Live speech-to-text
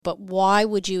But why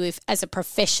would you, if as a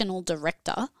professional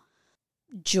director,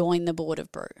 join the board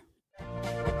of Brew?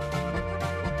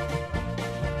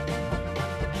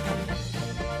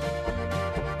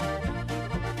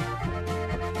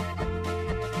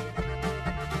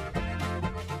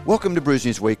 Welcome to Brews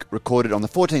News Week, recorded on the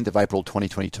 14th of April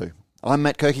 2022. I'm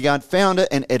Matt Kierkegaard, founder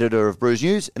and editor of Brews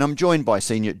News, and I'm joined by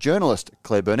senior journalist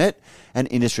Claire Burnett and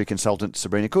industry consultant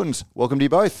Sabrina Kuntz. Welcome to you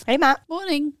both. Hey, Matt.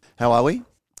 Morning. How are we?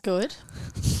 Good.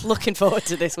 Looking forward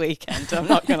to this weekend, I'm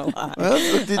not going to lie.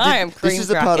 Well, I am cream This is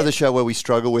the part of the show where we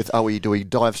struggle with, do we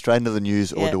dive straight into the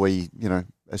news or do we,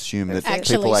 assume that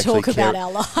people actually talk care about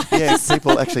our lives? Yeah,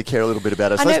 people actually care a little bit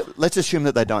about us. Let's assume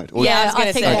that they don't. Or I was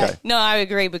going to say. Okay. No, I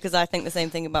agree because I think the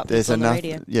same thing about people on the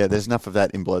radio. Yeah, there's enough of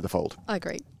that in Below the Fold. I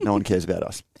agree. No one cares about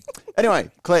us. Anyway,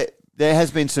 Claire, there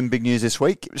has been some big news this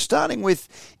week, starting with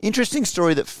interesting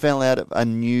story that fell out of a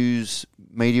news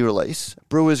media release.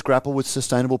 Brewers grapple with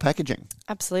sustainable packaging.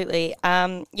 Absolutely.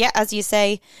 As you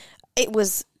say, it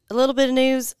was a little bit of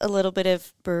news, a little bit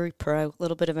of Brewery Pro, a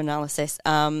little bit of analysis.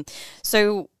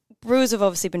 So Brewers have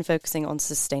obviously been focusing on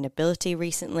sustainability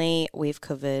recently. We've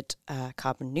covered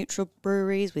carbon neutral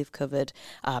breweries, we've covered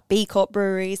B Corp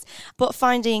breweries, but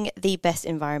finding the best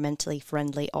environmentally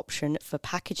friendly option for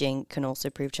packaging can also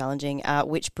prove challenging,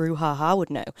 which Brouhaha would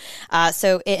know.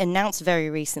 So it announced very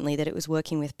recently that it was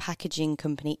working with packaging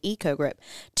company EcoGrip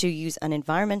to use an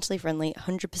environmentally friendly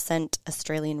 100%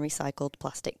 Australian recycled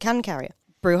plastic can carrier.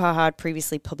 Brouhaha had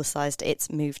previously publicised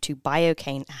its move to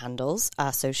biocane handles,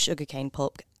 so sugarcane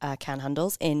pulp can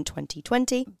handles, in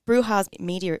 2020. Brouhaha's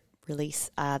media release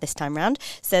this time round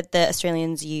said that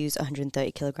Australians use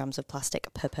 130 kilograms of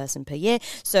plastic per person per year,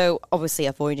 so obviously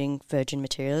avoiding virgin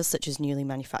materials such as newly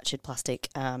manufactured plastic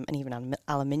and even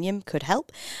aluminium could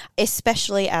help,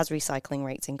 especially as recycling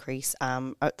rates increase.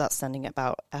 That's standing at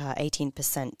about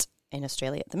 18% in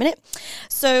Australia at the minute.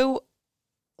 So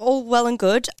all well and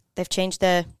good. They've changed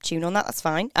their tune on that, that's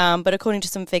fine. But according to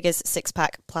some figures,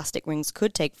 six-pack plastic rings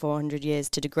could take 400 years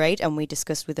to degrade, and we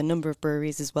discussed with a number of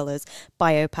breweries as well as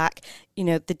BioPack,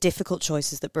 the difficult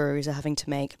choices that breweries are having to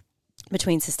make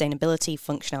between sustainability,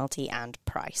 functionality and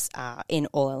price in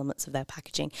all elements of their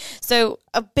packaging. So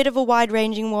a bit of a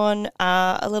wide-ranging one,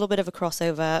 a little bit of a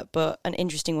crossover, but an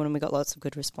interesting one, and we got lots of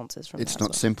good responses from it. It's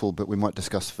not simple, but we might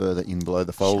discuss further in Below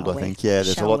the Fold, Shall I we? think. Yeah,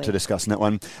 there's a lot to discuss in that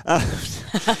one.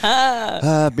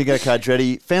 Bingo card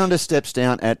ready. Founder steps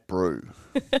down at Brew.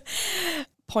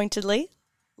 Pointedly,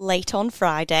 late on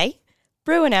Friday,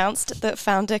 Brew announced that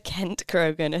founder Kent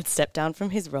Grogan had stepped down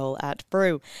from his role at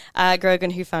Brew.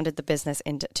 Grogan, who founded the business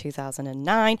in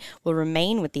 2009, will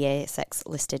remain with the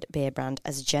ASX-listed beer brand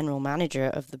as general manager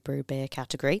of the brew beer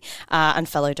category, and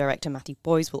fellow director Matthew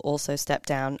Boyes will also step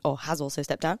down, or has also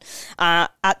stepped down.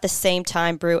 At the same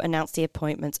time, Brew announced the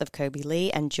appointments of Kobe Lee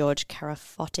and George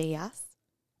Karafotias.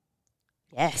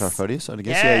 Yes. Carafodius, I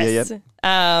guess. Yes.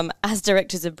 Yeah. As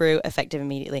directors of Brew, effective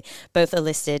immediately. Both are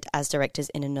listed as directors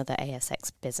in another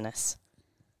ASX business.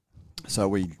 So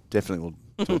we definitely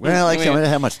will talk. Well, actually,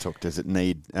 how much talk does it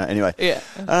need? Anyway. Yeah.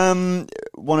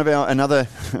 Another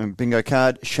bingo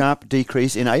card, sharp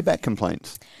decrease in ABAC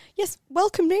complaints. Yes,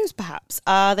 welcome news perhaps.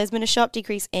 There's been a sharp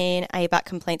decrease in ABAC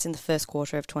complaints in the first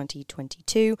quarter of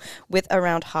 2022, with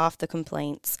around half the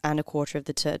complaints and a quarter of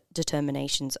the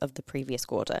determinations of the previous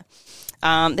quarter.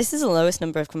 This is the lowest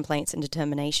number of complaints and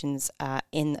determinations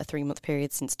in a 3-month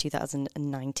period since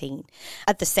 2019.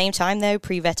 At the same time, though,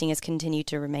 pre-vetting has continued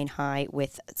to remain high,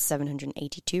 with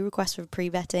 782 requests for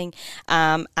pre-vetting,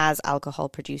 as alcohol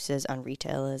producers and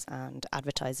retailers and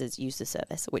advertisers use the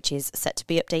service, which is set to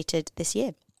be updated this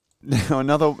year. Now,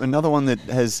 another one that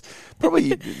has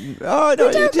probably... We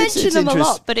don't mention them a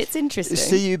lot, but it's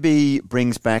interesting. CUB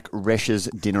brings back Resch's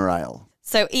Dinner Ale.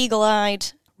 So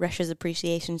eagle-eyed Resch's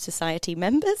Appreciation Society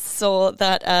members saw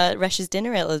that Resch's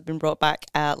Dinner Ale has been brought back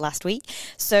last week.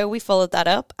 So we followed that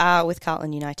up with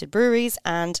Carlton United Breweries,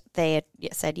 and they had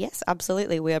said, yes,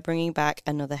 absolutely, we are bringing back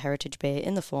another heritage beer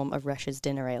in the form of Resch's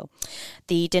Dinner Ale.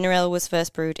 The Dinner Ale was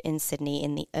first brewed in Sydney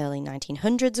in the early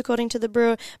 1900s, according to the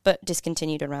brewer, but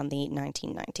discontinued around the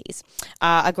 1990s.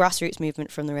 A grassroots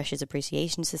movement from the Resch's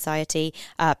Appreciation Society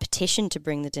petitioned to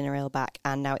bring the Dinner Ale back,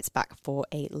 and now it's back for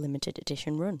a limited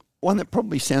edition run. One that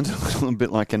probably sounds a little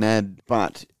bit like an ad,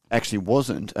 but actually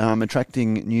wasn't.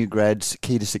 Attracting new grads,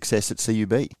 key to success at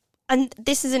CUB. And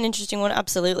this is an interesting one,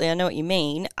 absolutely. I know what you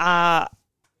mean.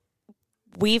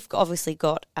 We've obviously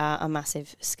got a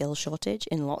massive skill shortage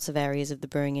in lots of areas of the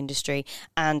brewing industry,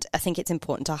 and I think it's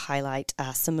important to highlight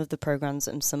some of the programs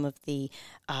and some of the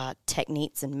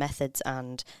techniques and methods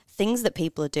and things that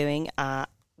people are doing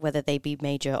whether they be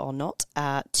major or not,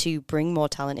 to bring more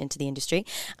talent into the industry.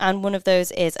 And one of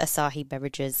those is Asahi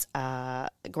Beverages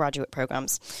graduate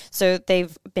programs. So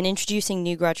they've been introducing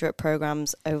new graduate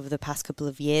programs over the past couple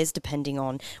of years, depending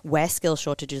on where skill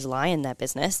shortages lie in their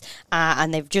business.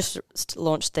 And they've just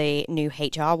launched the new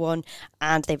HR one,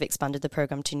 and they've expanded the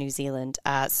program to New Zealand.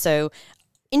 So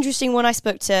interesting one. I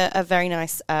spoke to a very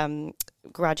nice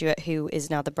graduate who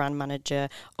is now the brand manager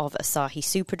of Asahi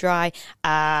Superdry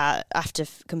after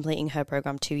completing her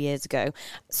program 2 years ago.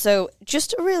 So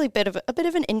just a really bit of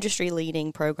an industry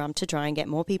leading program to try and get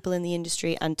more people in the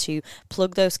industry and to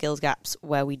plug those skills gaps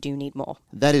where we do need more.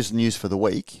 That is news for the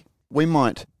week. We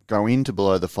might go into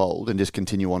Below the Fold and just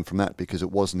continue on from that because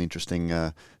it was an interesting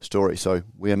story. So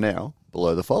we are now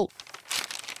Below the Fold.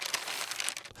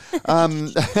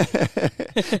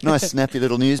 Nice snappy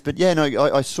little news, but yeah, no,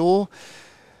 I saw,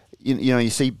 you know, you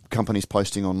see companies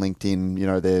posting on LinkedIn, you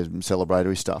know, their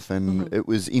celebratory stuff, and it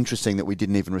was interesting that we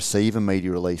didn't even receive a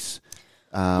media release.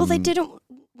 Well, they didn't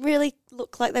really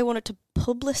look like they wanted to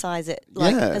publicise it,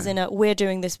 like as in we're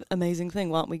doing this amazing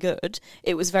thing, aren't we good?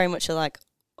 It was very much like,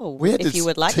 if you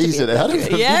would like to tease it out of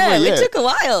them. Yeah, it took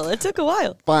a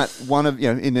while. But one of,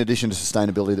 you know, in addition to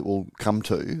sustainability that we'll come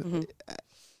to,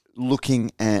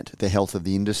 looking at the health of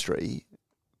the industry,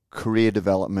 career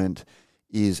development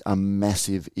is a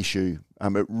massive issue.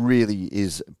 It really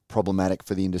is problematic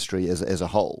for the industry as a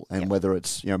whole, and whether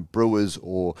it's, you know, brewers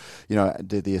or, you know,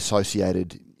 the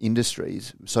associated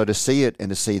industries. So to see it and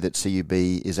to see that CUB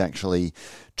is actually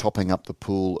topping up the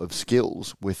pool of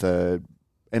skills with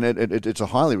it's a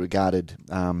highly regarded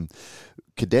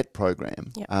cadet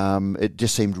program. It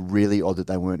just seemed really odd that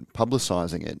they weren't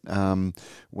publicising it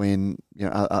when, you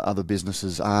know, other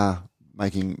businesses are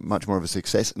making much more of a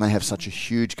success, and they have such a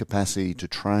huge capacity to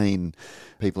train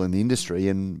people in the industry,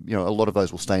 and, you know, a lot of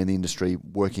those will stay in the industry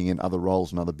working in other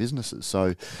roles and other businesses.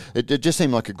 So it just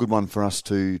seemed like a good one for us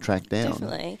to track down.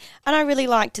 Definitely. And I really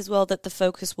liked as well that the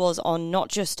focus was on not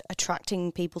just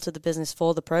attracting people to the business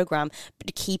for the program,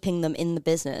 but keeping them in the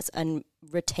business and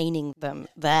retaining them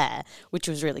there, which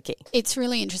was really key. It's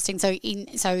really interesting.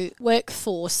 So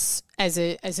workforce as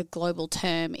a global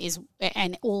term is,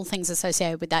 and all things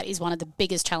associated with that, is one of the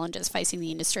biggest challenges facing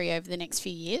the industry over the next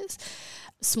few years,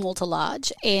 small to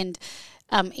large. And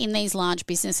in these large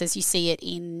businesses, you see it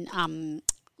in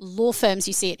law firms,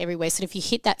 you see it everywhere. So if you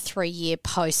hit that 3-year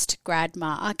post-grad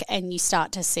mark and you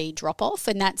start to see drop-off,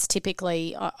 and that's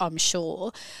typically, I'm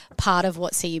sure, part of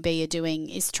what CUB are doing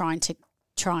is trying to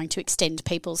extend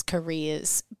people's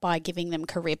careers by giving them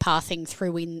career pathing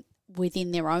through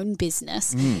within their own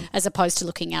business, as opposed to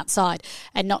looking outside.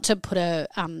 And not to put a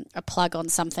plug on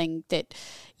something that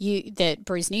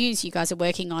Brews News, you guys are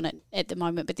working on it at the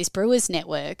moment, but this Brewers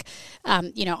Network,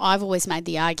 you know, I've always made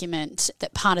the argument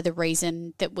that part of the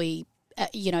reason that we,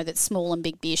 that small and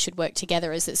big beer should work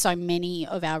together is that so many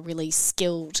of our really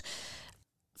skilled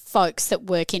folks that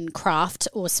work in craft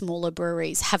or smaller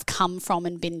breweries have come from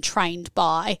and been trained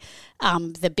by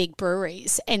the big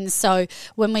breweries. And so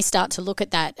when we start to look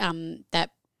at that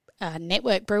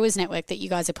network, Brewers Network that you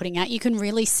guys are putting out, you can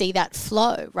really see that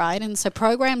flow, right? And so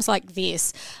programs like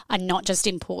this are not just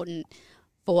important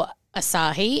for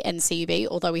Asahi and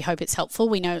CUB, although we hope it's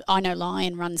helpful. I know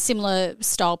Lion runs similar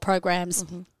style programs,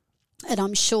 and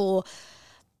I'm sure,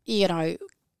 you know,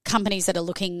 companies that are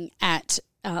looking at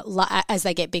as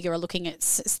they get bigger are looking at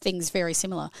things very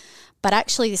similar. But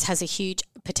actually this has a huge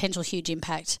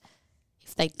impact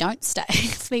if they don't stay,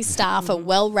 if these staff are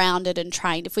well-rounded and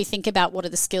trained. If we think about what are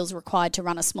the skills required to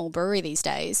run a small brewery these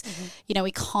days, you know,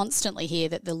 we constantly hear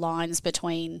that the lines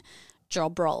between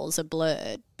job roles are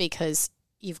blurred because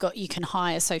you can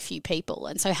hire so few people.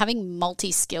 And so having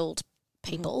multi-skilled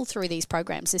people through these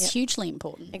programs is hugely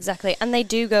important. Exactly. And they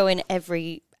do go in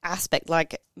every aspect.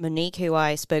 Like Monique, who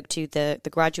I spoke to, the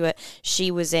graduate, she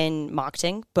was in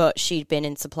marketing, but she'd been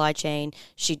in supply chain.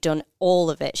 She'd done all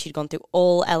of it. She'd gone through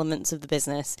all elements of the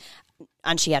business,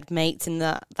 and she had mates in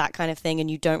that kind of thing.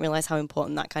 And you don't realize how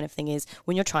important that kind of thing is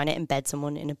when you're trying to embed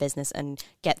someone in a business and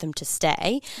get them to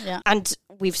stay. Yeah. And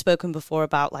we've spoken before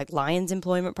about like Lion's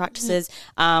employment practices.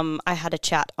 I had a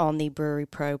chat on the Brewery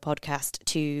Pro podcast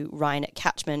to Ryan at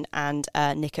Catchman and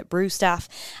Nick at Brew Staff,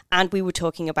 and we were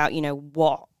talking about, you know,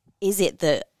 what is it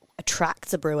that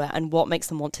attracts a brewer and what makes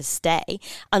them want to stay?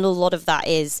 And a lot of that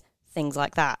is things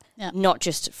like that. Yeah. Not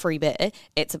just free beer.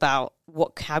 It's about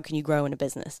how can you grow in a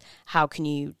business? How can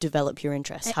you develop your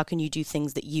interests? How can you do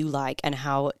things that you like? And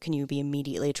how can you be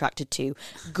immediately attracted to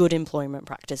good employment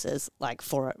practices, like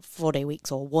 4-day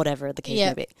weeks or whatever the case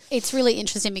may be? It's really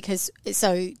interesting because,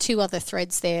 so 2 other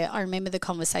threads there. I remember the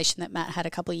conversation that Matt had a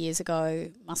couple of years ago,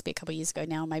 must be a couple of years ago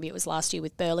now, maybe it was last year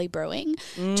with Burley Brewing,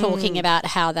 talking about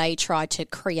how they try to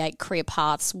create career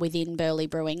paths within Burley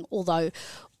Brewing,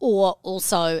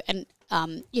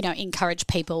 encourage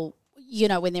people,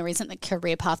 when there isn't the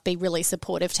career path, be really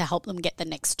supportive to help them get the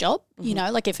next job.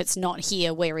 Like if it's not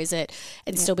here, where is it?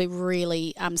 And still be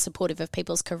really supportive of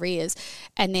people's careers.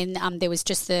 And then there was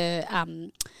just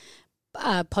the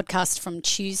podcast from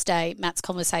Tuesday, Matt's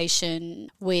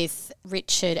conversation with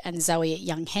Richard and Zoe at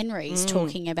Young Henry's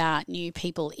talking about new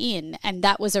people in. And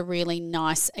that was a really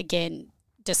nice, again,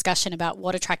 discussion about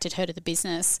what attracted her to the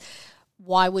business.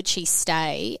 Why would she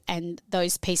stay? And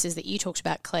those pieces that you talked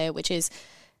about, Claire, which is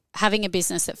having a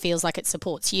business that feels like it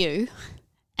supports you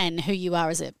and who you are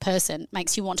as a person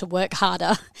makes you want to work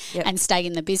harder and stay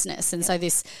in the business. And so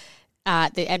this,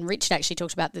 and Richard actually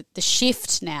talked about the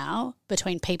shift now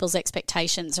between people's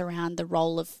expectations around the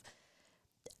role of,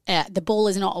 the ball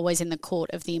is not always in the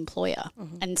court of the employer.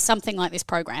 And something like this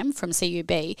program from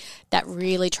CUB that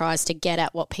really tries to get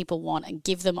at what people want and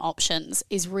give them options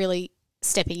is really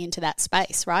stepping into that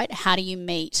space, right? How do you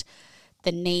meet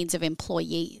the needs of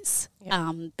employees?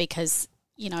 Because,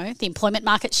 the employment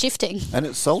market's shifting. And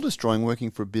it's soul-destroying working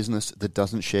for a business that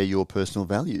doesn't share your personal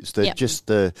values. Just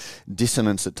the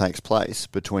dissonance that takes place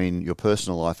between your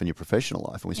personal life and your professional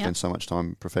life, and we spend so much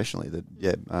time professionally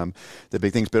that, they're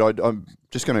big things. But I'm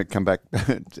just going to come back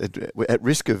at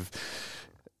risk of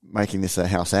making this a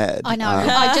house ad. I know.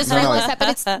 I just realised that, but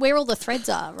it's where all the threads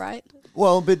are, right?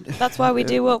 Well, but that's why we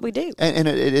do what we do. And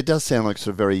it does sound like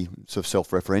sort of very sort of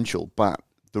self-referential, but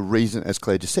the reason, as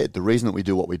Claire just said, the reason that we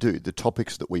do what we do, the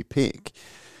topics that we pick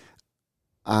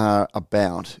are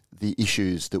about the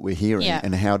issues that we're hearing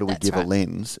and how do we give a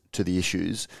lens to the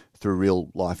issues through real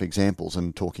life examples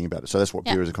and talking about it. So that's what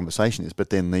Beer as a Conversation is. But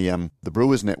then the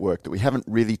Brewers Network that we haven't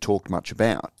really talked much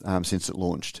about since it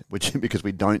launched, which because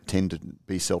we don't tend to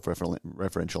be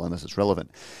self-referential unless it's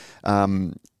relevant.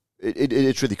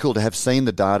 It's really cool to have seen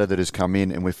the data that has come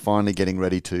in, and we're finally getting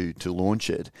ready to launch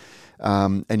it.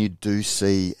 And you do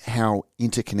see how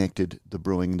interconnected the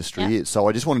brewing industry is. So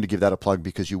I just wanted to give that a plug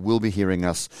because you will be hearing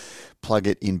us plug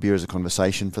it in Beer as a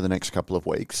Conversation for the next couple of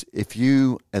weeks. If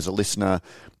you, as a listener,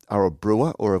 are a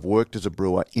brewer or have worked as a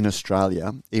brewer in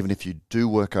Australia, even if you do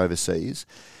work overseas,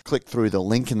 click through the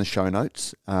link in the show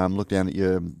notes. Look down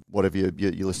at whatever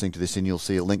you're listening to this in, you'll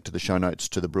see a link to the show notes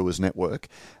to the Brewers Network,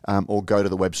 or go to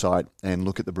the website and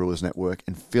look at the Brewers Network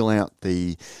and fill out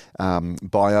the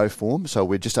bio form. So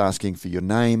we're just asking for your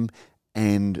name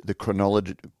and the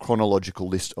chronological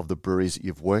list of the breweries that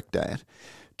you've worked at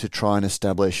to try and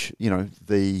establish,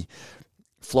 the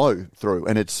flow through.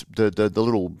 And it's the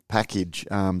little package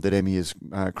that Emmy has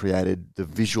created, the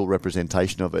visual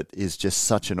representation of it is just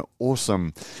such an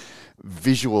awesome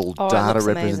visual data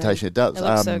representation. Amazing. It does. It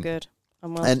looks so good.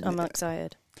 I'm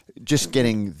excited. Just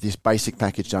getting this basic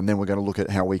package done, then we're going to look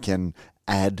at how we can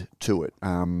add to it,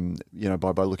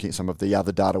 by looking at some of the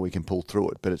other data we can pull through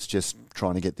it. But it's just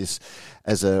trying to get this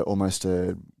as almost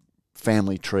a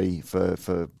family tree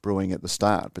for brewing at the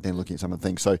start, but then looking at some of the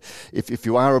things. So if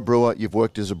you are a brewer, you've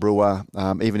worked as a brewer,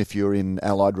 even if you're in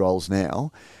allied roles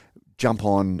now, jump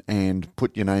on and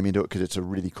put your name into it because it's a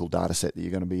really cool data set that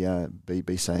you're going to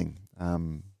be seeing.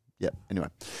 Anyway.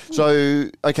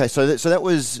 So that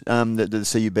was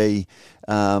the CUB,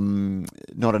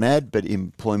 not an ad, but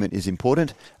employment is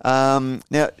important. Now,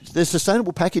 there's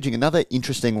sustainable packaging, another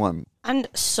interesting one. And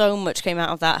so much came out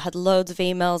of that. Had loads of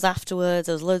emails afterwards.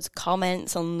 There was loads of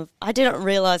comments on I didn't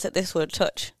realise that this would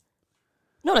touch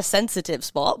not a sensitive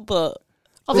spot, but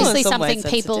obviously something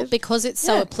people, because it's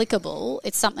so applicable,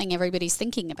 it's something everybody's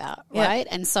thinking about, right?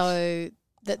 And so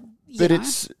that,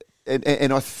 it's,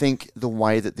 and I think the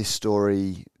way that this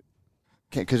story,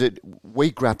 because we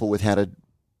grapple with how to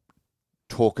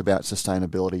talk about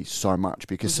sustainability so much,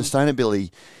 because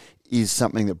sustainability is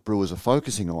something that brewers are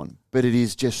focusing on, but it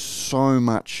is just so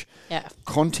much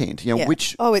content.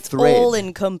 Which it's thread all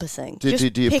encompassing. Do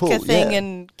you pick pull? A thing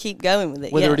and keep going with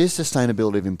it. Whether it is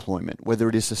sustainability of employment, whether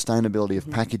it is sustainability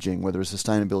of packaging, whether it's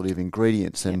sustainability of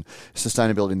ingredients and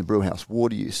sustainability in the brew house,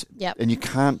 water use. And you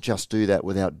can't just do that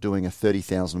without doing a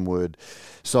 30,000 word.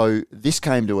 So this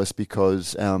came to us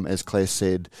because, as Claire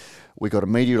said, we got a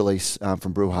media release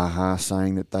from Brouhaha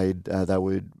saying that they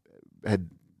had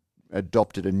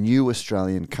adopted a new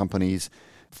Australian company's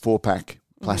 4-pack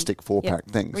plastic 4-pack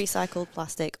things. Recycled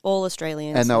plastic, all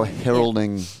Australians. And they were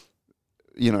heralding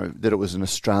that it was an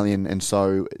Australian, and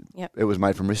so Yep. it was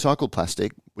made from recycled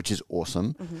plastic, which is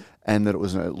awesome, and that it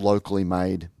was a locally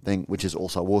made thing, which is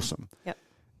also awesome. Yep.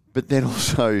 But then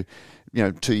also,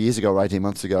 2 years ago or 18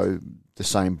 months ago, the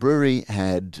same brewery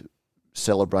had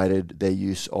celebrated their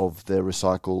use of their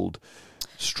recycled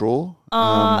straw.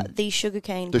 The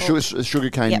sugarcane. The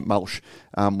sugarcane mulch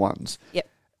ones. Yep.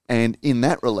 And in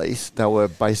that release, they were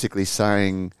basically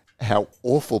saying how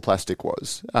awful plastic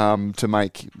was to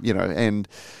make, and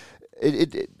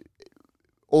it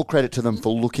all credit to them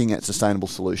for looking at sustainable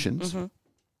solutions.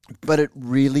 But it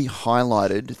really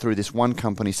highlighted through this one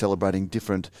company celebrating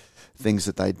different things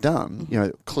that they'd done.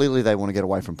 Clearly they want to get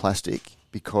away from plastic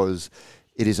because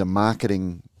it is a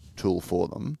marketing tool for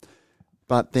them.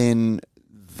 But then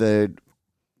the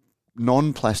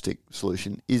non-plastic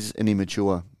solution is an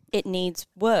immature. It needs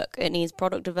work. It needs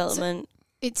product development.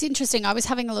 It's interesting. I was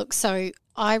having a look. So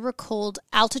I recalled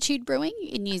Altitude Brewing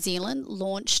in New Zealand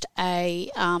launched a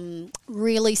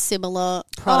really similar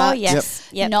product. Oh, yes.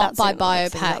 Yep, not by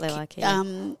that's Biopack exactly like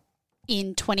it.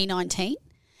 in 2019.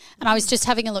 And I was just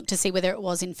having a look to see whether it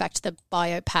was, in fact, the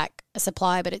Biopack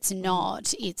supplier, but it's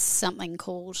not. It's something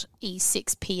called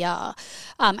E6PR.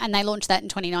 And they launched that in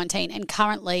 2019. And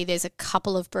currently there's a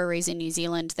couple of breweries in New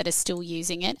Zealand that are still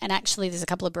using it. And actually there's a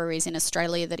couple of breweries in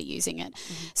Australia that are using it.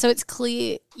 So it's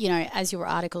clear, as your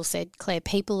article said, Claire,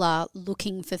 people are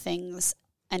looking for things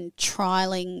and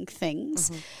trialing things.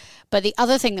 But the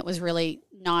other thing that was really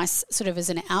nice sort of as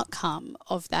an outcome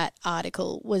of that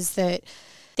article was that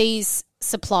these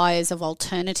suppliers of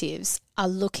alternatives are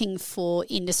looking for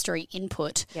industry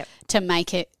input to make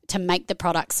the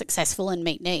product successful and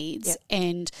meet needs.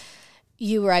 And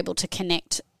you were able to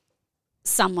connect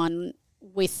someone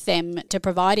with them to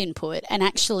provide input, and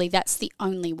actually that's the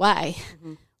only way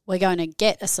we're going to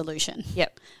get a solution. Right?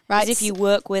 Because if you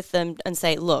work with them and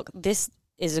say, look, this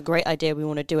is a great idea, we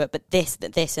want to do it, but this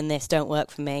and this don't work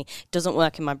for me, doesn't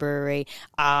work in my brewery,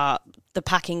 the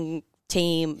packing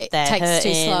team, they're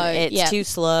hurting, too slow. It's too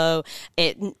slow,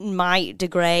 it might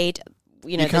degrade.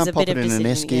 You there's can't a pop bit it of in an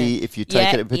esky. If you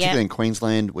take it, particularly in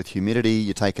Queensland with humidity,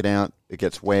 you take it out, it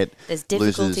gets wet. There's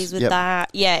difficulties with that.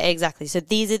 Yeah, exactly. So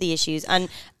these are the issues. And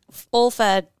all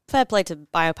fair play to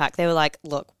Biopack. They were like,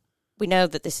 look, we know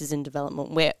that this is in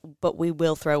development, but we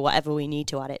will throw whatever we need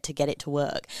to at it to get it to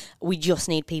work. We just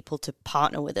need people to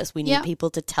partner with us. We need people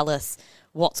to tell us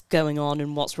what's going on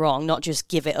and what's wrong, not just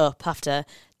give it up after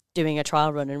doing a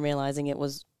trial run and realizing it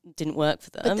didn't work for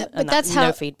them. But that's how,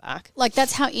 no feedback. Like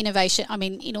that's how innovation, I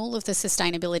mean, in all of the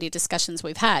sustainability discussions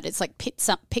we've had, it's like pick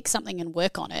something and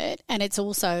work on it. And it's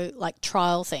also like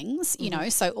trial things,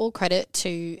 so all credit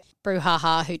to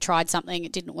Brouhaha who tried something,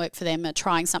 it didn't work for them, are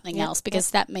trying something else,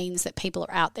 because that means that people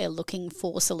are out there looking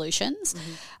for solutions.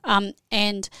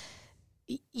 And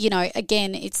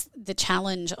again, it's the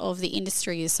challenge of the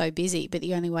industry is so busy, but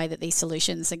the only way that these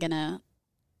solutions are going to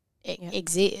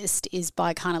exist is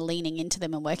by kind of leaning into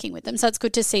them and working with them. So it's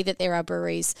good to see that there are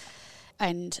breweries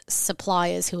and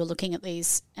suppliers who are looking at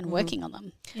these and working on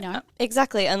them,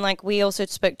 Exactly. And like we also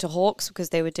spoke to Hawks because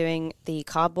they were doing the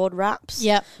cardboard wraps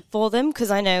for them, because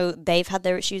I know they've had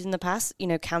their issues in the past,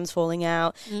 cans falling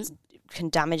out, can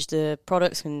damage the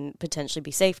products, can potentially be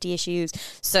safety issues.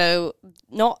 So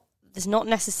there's not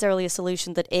necessarily a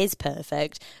solution that is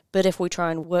perfect, but if we try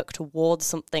and work towards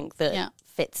something that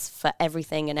fits for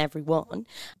everything and everyone.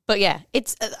 But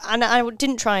it's, and I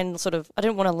didn't try and I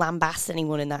didn't want to lambast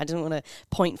anyone in that. I didn't want to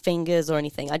point fingers or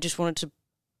anything. I just wanted to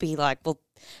be like, well,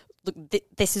 look,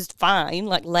 this is fine.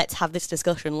 Like, let's have this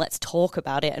discussion. Let's talk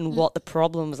about it and what the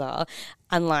problems are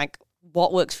and like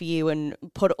what works for you, and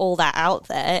put all that out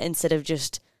there instead of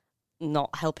just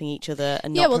not helping each other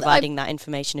and not providing that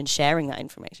information and sharing that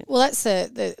information. Well, that's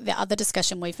the other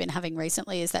discussion we've been having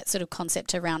recently, is that sort of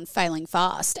concept around failing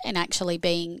fast and actually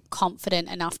being confident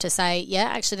enough to say,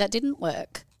 actually that didn't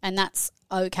work, and that's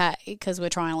okay because we're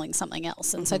trialing something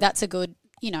else. And so that's a good,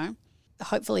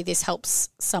 hopefully this helps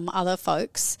some other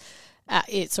folks.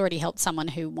 It's already helped someone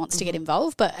who wants to get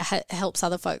involved, but helps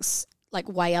other folks like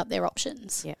weigh up their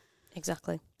options. Yeah,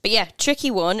 exactly. But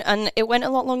tricky one, and it went a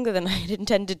lot longer than I had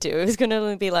intended to. It was going to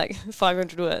only be like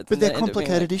 500 words. But they're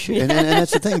complicated issues, and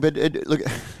that's the thing. But look,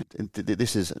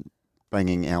 this is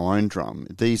banging our own drum.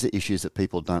 These are issues that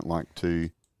people don't like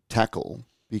to tackle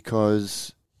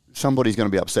because somebody's going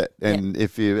to be upset. And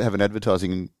if you have an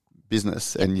advertising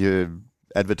business and you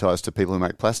advertise to people who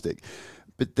make plastic,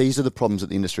 but these are the problems that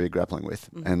the industry are grappling with,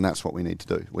 and that's what we need to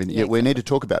do. We need to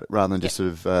talk about it rather than just sort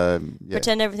of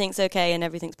pretend everything's okay and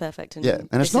everything's perfect. And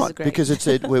and it's not, because it's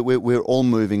we're all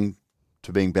moving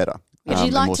to being better. Would you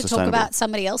and like more to talk sustainable. about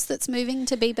somebody else that's moving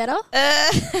to be better?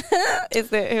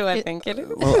 Is it who I think it is?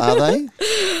 Well, are they?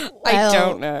 I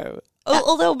don't know.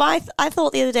 Although I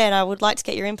thought the other day, and I would like to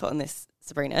get your input on this,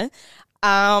 Sabrina,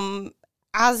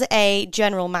 as a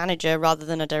general manager rather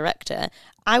than a director,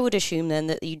 I would assume then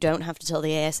that you don't have to tell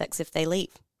the ASX if they leave.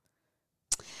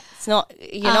 It's not,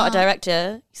 you're not a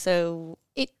director, so...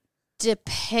 It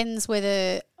depends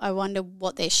whether, I wonder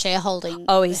what their shareholding...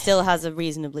 Oh, he still has a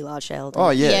reasonably large shareholding. Oh,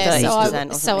 yeah.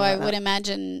 30% or so I like would that.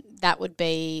 imagine that would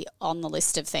be on the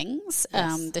list of things,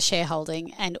 Yes. the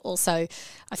shareholding. And also,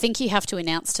 I think you have to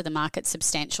announce to the market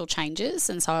substantial changes.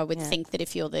 And so I would think that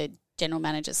if you're the general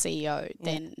manager, CEO,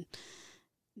 then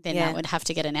that would have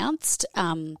to get announced.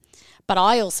 But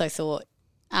I also thought...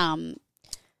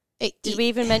 Did we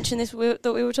even mention this,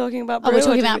 that we were talking about Brew? we're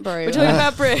talking about Brew. We're talking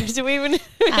about Brew. Did we even...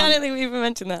 I don't think we even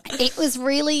mentioned that. It was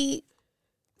really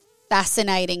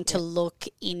fascinating to look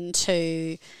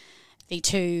into the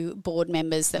two board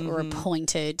members that were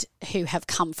appointed who have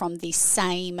come from the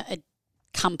same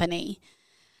company.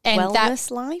 And Wellness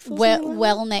Life?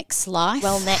 Wellnex Life.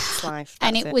 Wellnex Life.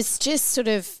 And it was just sort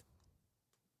of,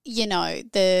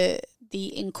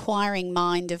 the inquiring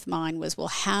mind of mine was, well,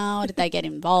 how did they get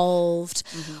involved?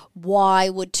 Why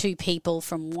would two people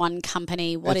from one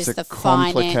company? What is the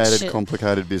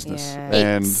complicated business. Yeah.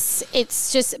 And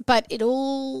it's just, but it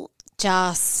all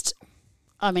just,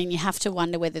 I mean, you have to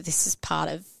wonder whether this is part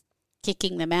of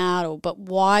kicking them out, but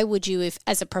why would you, if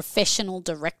as a professional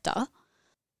director,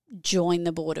 join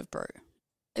the board of Brew?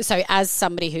 So as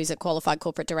somebody who's a qualified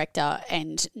corporate director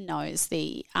and knows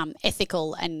the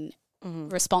ethical and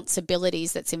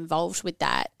responsibilities that's involved with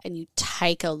that, and you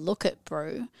take a look at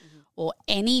Brew or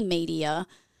any media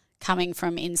coming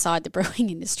from inside the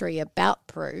brewing industry about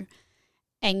Brew,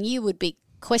 and you would be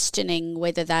questioning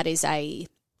whether that is a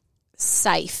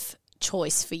safe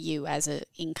choice for you as an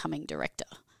incoming director.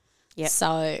 Yeah.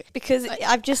 So because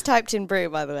I've just typed in Brew,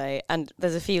 by the way, and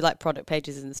there's a few like product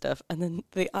pages and stuff, and then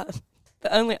the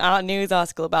only our news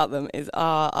article about them is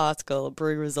our article,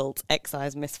 Brew Results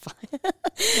Excise Misfire,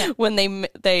 when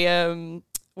they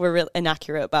were real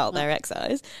inaccurate about their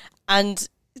excise. And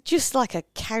just like a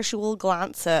casual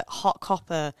glance at Hot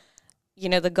Copper,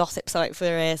 the gossip site for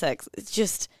ASX, it's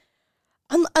just,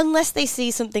 unless they see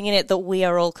something in it that we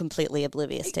are all completely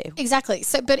oblivious to. Exactly.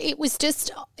 So, but it was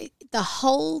just, the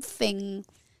whole thing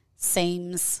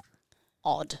seems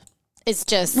odd. It's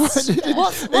just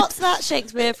what's that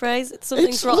Shakespeare phrase?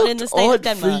 Something's rotten in the state of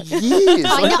Denmark. For years.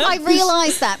 I know, I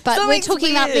realise that, but Something's we're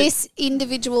talking about weird. this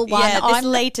individual one. Yeah,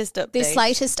 this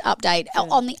latest update.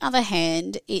 On the other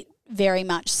hand, it very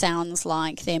much sounds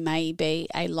like there may be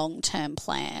a long-term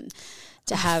plan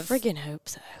to have friggin' hope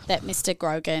so. that Mr.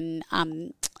 Grogan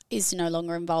is no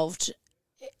longer involved,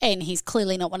 and he's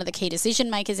clearly not one of the key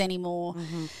decision makers anymore.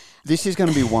 This is going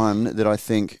to be one that I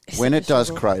think when it does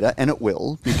crater, and it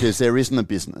will, because there isn't a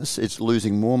business, it's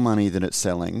losing more money than it's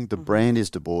selling. The brand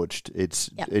is debauched. It's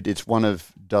one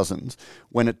of dozens.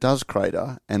 When it does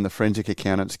crater and the forensic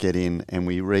accountants get in and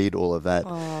we read all of that.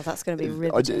 Oh, that's going to be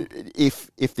riveting. If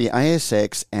the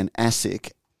ASX and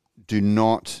ASIC do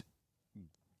not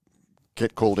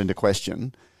get called into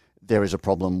question, there is a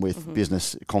problem with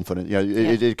business confidence.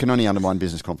 It can only undermine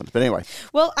business confidence. But anyway.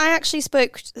 Well, I actually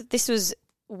this was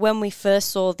when we first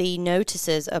saw the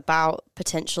notices about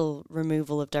potential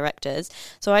removal of directors.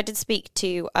 So I did speak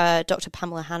to Dr.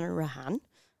 Pamela Hanrahan,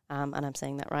 and I'm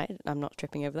saying that right, I'm not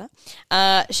tripping over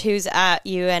that, who's at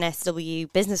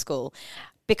UNSW Business School,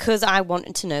 because I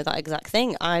wanted to know that exact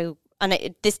thing.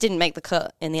 This didn't make the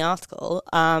cut in the article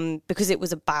because it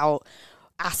was about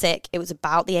ASIC, it was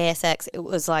about the ASX. It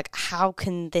was like, how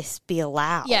can this be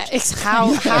allowed? Yeah,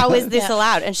 exactly. How is this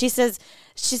allowed? And she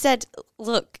said,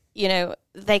 look,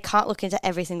 they can't look into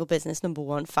every single business, number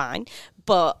one, fine,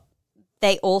 but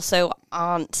they also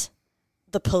aren't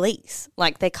the police.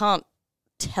 Like, they can't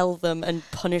tell them and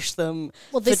punish them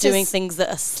for doing things that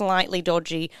are slightly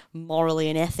dodgy morally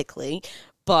and ethically,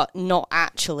 but not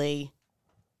actually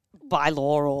by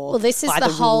law or this is by the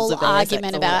whole rules of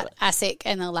argument ASX about ASIC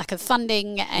and the lack of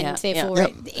funding, and therefore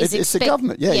it's the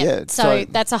government. So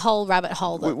that's a whole rabbit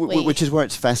hole which is where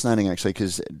it's fascinating, actually,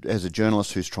 because as a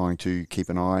journalist who's trying to keep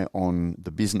an eye on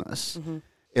the business,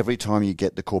 every time you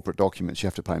get the corporate documents, you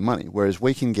have to pay money. Whereas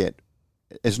we can get,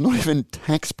 as not even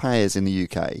taxpayers in the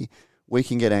UK, we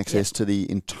can get access to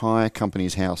the entire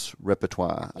Company's House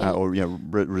repertoire or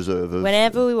reserve of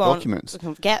whenever we want documents. We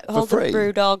can get hold of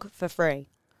Brewdog for free.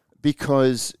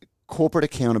 Because corporate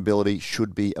accountability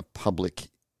should be a public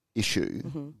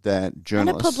issue that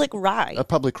journalists... And a public right. A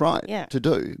public right to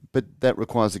do. But that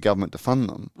requires the government to fund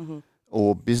them.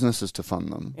 or businesses to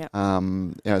fund them, Yep.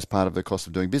 as part of the cost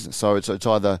of doing business. So it's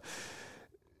either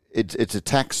it's a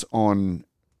tax on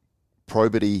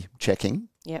probity checking,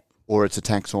 Yep. or it's a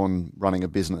tax on running a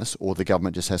business, or the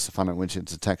government just has to fund it, which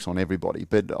it's a tax on everybody.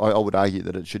 But I would argue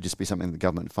that it should just be something the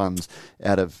government funds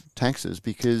out of taxes,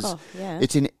 because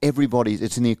it's in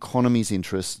it's in the economy's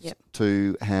interest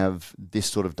to have this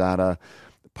sort of data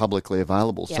publicly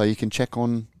available, so you can check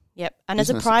on. Yep. And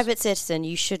businesses. as a private citizen,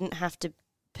 you shouldn't have to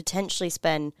potentially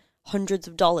spend hundreds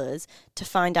of dollars to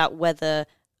find out whether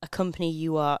a company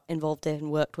you are involved in,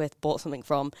 worked with, bought something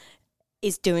from,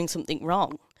 is doing something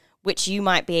wrong, which you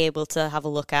might be able to have a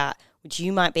look at, which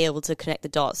you might be able to connect the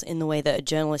dots in the way that a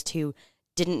journalist who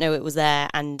didn't know it was there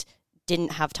and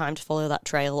didn't have time to follow that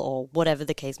trail, or whatever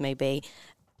the case may be,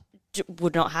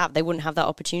 would not have. They wouldn't have that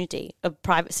opportunity. A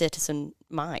private citizen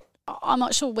might. I'm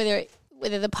not sure whether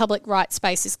the public rights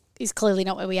space is clearly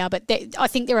not where we are, but I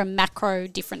think there are macro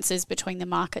differences between the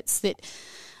markets that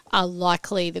are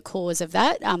likely the cause of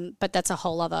that. But that's a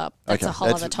whole other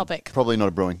other topic. Probably not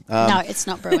a brewing. No, it's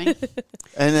not brewing.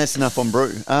 And that's enough on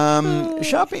brew.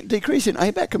 Sharp decrease in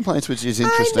ABAC complaints, which is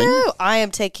interesting. I know. I am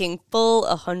taking full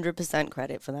 100%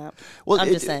 credit for that. Well, I'm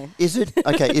just saying. Is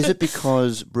it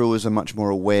because brewers are much more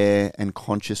aware and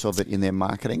conscious of it in their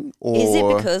marketing? Or is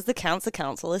it because the Cancer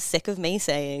Council is sick of me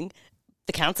saying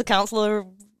the Cancer Council are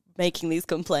making these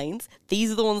complaints?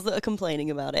 These are the ones that are complaining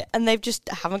about it, and they've just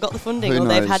haven't got the funding, or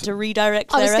they've had to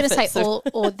redirect their efforts. I was going to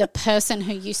say, or the person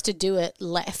who used to do it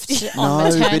left on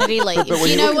maternity leave. But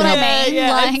you know what I mean?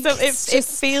 Yeah. Like, So it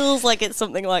feels like it's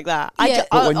something like that. Yeah.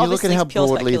 But when you look at how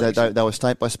broadly they they were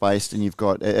state by state, and you've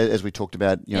got, as we talked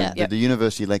about, the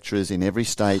university lecturers in every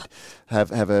state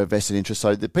have a vested interest.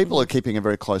 So the people are keeping a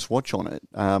very close watch on it.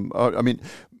 I mean,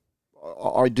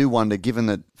 I do wonder, given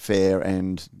that FAIR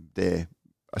and their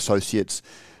associates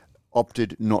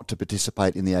opted not to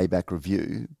participate in the ABAC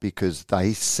review because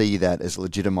they see that as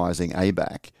legitimising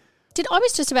ABAC. I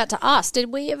was just about to ask,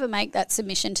 did we ever make that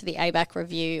submission to the ABAC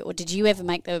review, or did you ever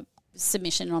make the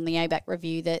submission on the ABAC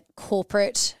review that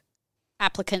corporate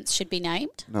applicants should be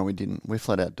named? No, we didn't. We're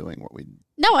flat out doing what we...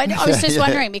 No, I was just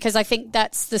wondering, because I think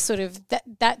that's the sort of...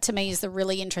 That to me is the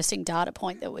really interesting data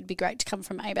point that would be great to come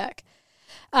from ABAC.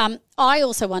 I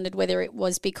also wondered whether it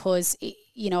was because,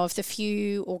 of the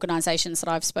few organisations that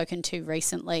I've spoken to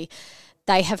recently,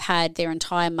 they have had their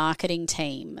entire marketing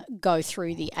team go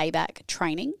through the ABAC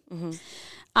training.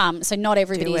 Mm-hmm. So not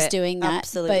everybody is doing that.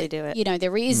 Absolutely but, do it.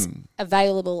 There is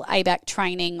available ABAC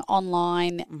training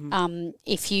online. Mm-hmm.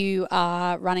 If you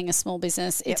are running a small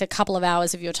business, it's a couple of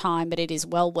hours of your time, but it is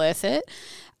well worth it.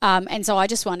 And so I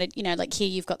just wondered, here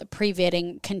you've got the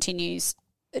pre-vetting continues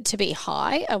to be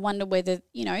high. I wonder whether,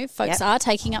 folks are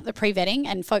taking up the pre-vetting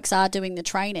and folks are doing the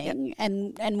training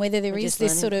and whether there is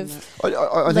this sort of I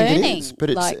learning. think it is, but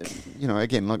it's,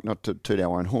 again, not to toot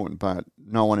our own horn, but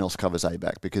no one else covers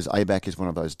ABAC because ABAC is one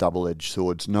of those double-edged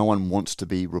swords. No one wants to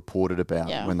be reported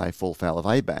about when they fall foul of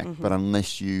ABAC, but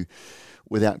unless you,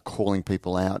 without calling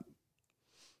people out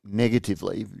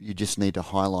negatively, you just need to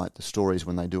highlight the stories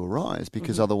when they do arise,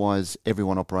 because otherwise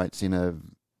everyone operates in a,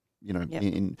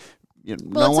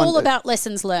 well, it's all about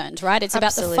lessons learned, right? It's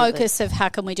about the focus of how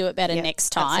can we do it better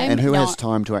next time. And who has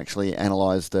time to actually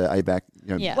analyse the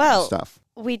ABAC stuff?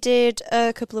 We did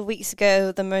a couple of weeks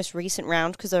ago the most recent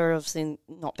round, because there have obviously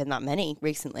not been that many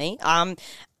recently.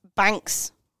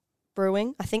 Banks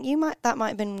Brewing, I think that might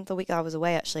have been the week I was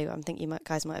away, actually. I think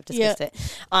guys might have discussed it.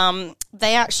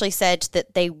 They actually said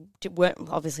that they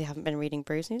obviously haven't been reading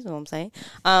Brews News, is all I'm saying,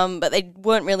 but they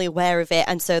weren't really aware of it,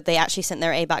 and so they actually sent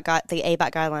their the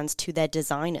ABAC guidelines to their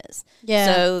designers.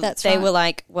 Yeah, so that's they right. were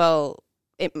like, well,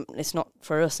 it's not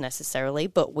for us necessarily,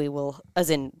 but we will, as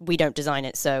in we don't design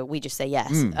it, so we just say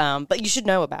yes. But you should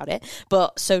know about it,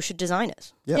 but so should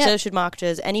designers. Yep. So should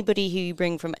marketers, anybody who you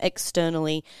bring from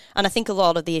externally. And I think a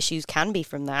lot of the issues can be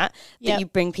from that you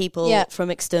bring people from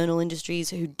external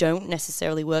industries who don't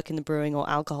necessarily work in the brewing or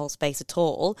alcohol space at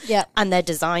all. And they're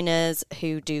designers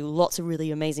who do lots of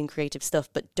really amazing creative stuff,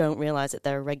 but don't realise that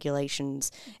there are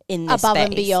regulations in this above space,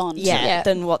 and beyond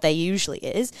than what there usually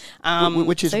is.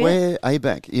 Which is where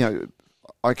ABAC,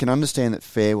 I can understand that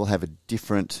FAIR will have a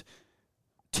different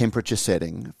temperature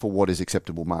setting for what is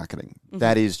acceptable marketing.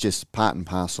 That is just part and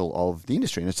parcel of the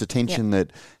industry, and it's a tension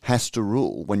that has to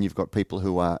rule when you've got people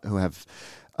who have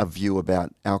a view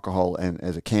about alcohol and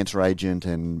as a cancer agent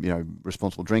and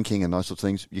responsible drinking and those sorts of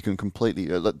things. You can completely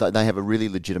they have a really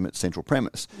legitimate central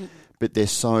premise, but they're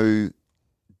so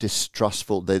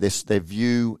distrustful. Their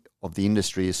view of the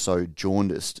industry is so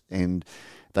jaundiced, and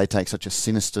they take such a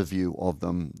sinister view of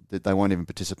them that they won't even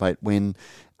participate, when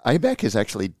ABAC has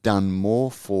actually done more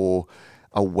for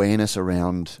awareness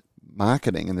around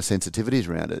marketing and the sensitivities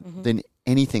around it than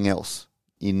anything else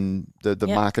in the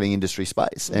marketing industry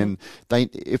space. And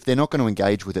if they're not going to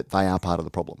engage with it, they are part of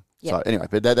the problem. So anyway,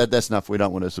 but that's enough. We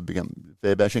don't want to become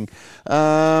fair bashing.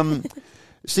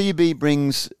 CUB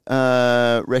brings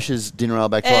Resh's dinner ale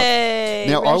back to life.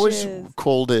 Now, I was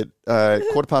called at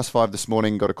 5:15 this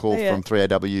morning, got a call from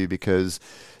 3AW because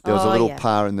there was a little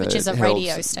par in the... Which is a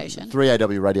radio station.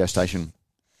 3AW radio station.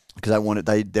 Because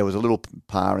there was a little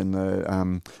par in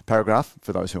the paragraph,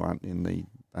 for those who aren't in the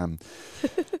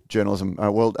journalism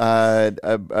world,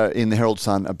 in the Herald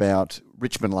Sun about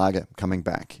Richmond Lager coming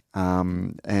back.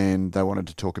 And they wanted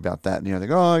to talk about that. And, they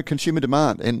go, consumer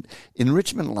demand. And in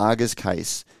Richmond Lager's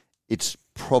case, it's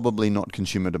probably not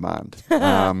consumer demand.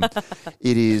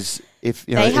 It is...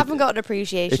 They haven't got an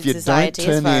appreciation society. If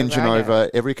you don't turn the engine over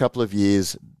every couple of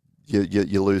years...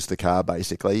 You lose the car,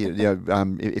 basically.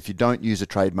 If you don't use a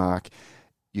trademark,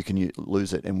 you can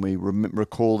lose it. And we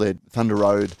recall that Thunder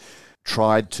Road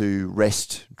tried to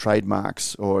wrest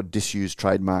trademarks or disuse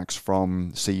trademarks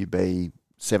from CUB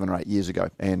 7 or 8 years ago,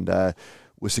 and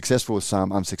was successful with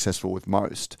some, unsuccessful with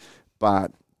most.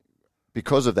 But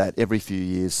because of that, every few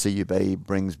years, CUB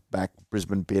brings back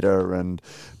Brisbane Bitter and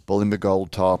Bulimba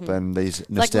Gold Top and these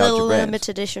nostalgia like little brands. limited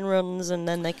edition runs, and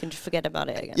then they can forget about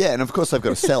it again. Yeah, and of course they've got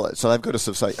to sell it, so they've got to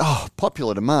sort of say,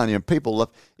 popular demand. People love.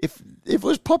 If it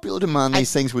was popular demand,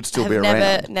 these things would still be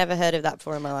around. Never heard of that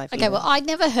before in my life. Okay, well, I'd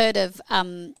never heard of...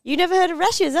 You never heard of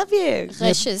Resh's, have you?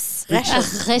 Resh's.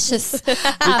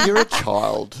 You're a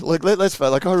child. Let's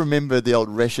I remember the old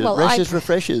Resh's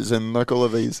Refreshers and all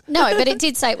of these. No, but it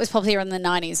did say it was popular in the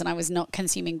 90s, and I was not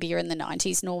consuming beer in the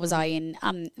 90s, nor was I in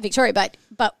Victoria.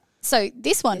 But so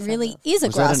this one really is a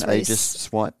grassroots. Was that an ageist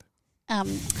swipe?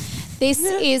 This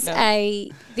is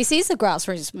a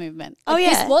grassroots movement.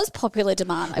 This was popular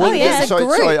demand.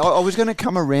 Sorry, I was going to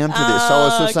come around to this. So I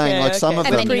was just saying, some of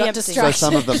them. And then you got distracted. So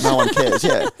some of them, no one cares.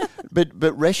 Yeah, but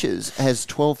Resh's has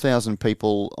 12,000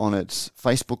 people on its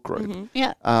Facebook group.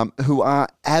 Who are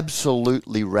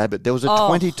absolutely rabid. There was a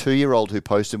 22-year-old who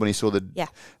posted when he saw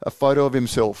a photo of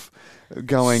himself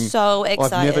going, so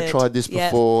excited. I've never tried this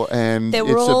before, and it's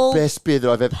the best beer that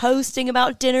I've ever... posting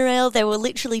about dinner ale. They were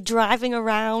literally driving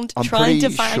around trying to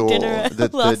find dinner ale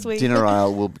that last the week. dinner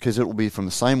ale will, because it will be from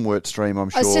the same wort stream, I'm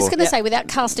sure. I was just going to say, without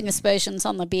casting aspersions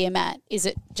on the beer mat, is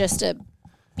it just a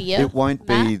beer? It won't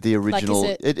be the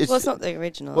original. It's not the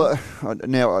original. Well,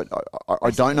 now,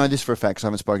 I don't know this for a fact because I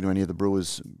haven't spoken to any of the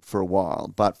brewers for a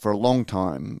while, but for a long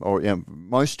time,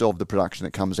 most of the production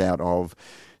that comes out of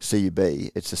CUB,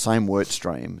 it's the same wort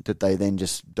stream that they then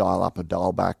just dial up or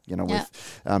dial back,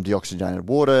 with deoxygenated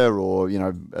water or,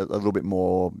 a little bit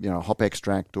more, hop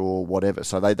extract or whatever.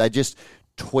 So they just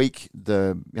tweak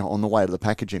on the way to the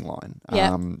packaging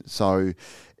line. So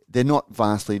they're not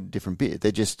vastly different beer.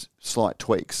 They're just slight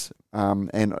tweaks.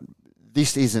 And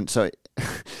this isn't so...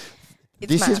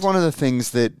 This is one of the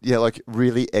things that,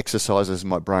 really exercises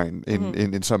my brain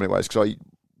in so many ways. Because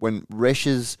when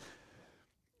Resh's...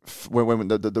 When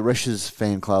the Resh's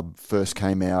fan club first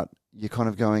came out, you're kind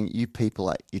of going, you people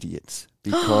are idiots.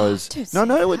 Because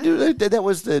that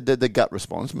was the gut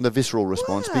response, the visceral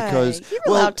response. Why? Because you're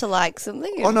allowed to like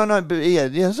something.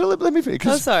 But So let me finish.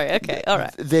 Oh, sorry. Okay, all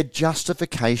right. Their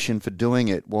justification for doing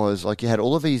it was you had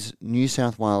all of these New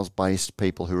South Wales-based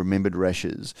people who remembered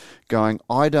Resh's going,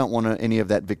 I don't want any of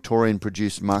that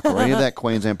Victorian-produced muck or any of that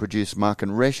Queensland-produced muck,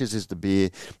 and Resh's is the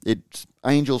beer. It's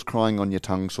angels crying on your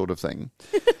tongue sort of thing.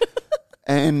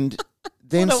 And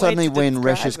then suddenly when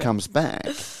Resh's comes back,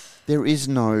 there is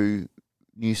no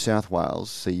New South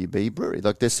Wales CUB brewery.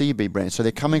 They're CUB brands. So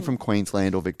they're coming from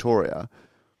Queensland or Victoria,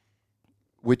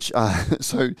 which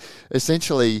so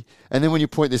essentially, and then when you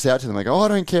point this out to them, they go, I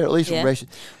don't care, at least Resh's.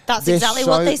 That's exactly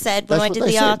what they said when I did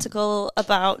the article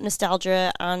about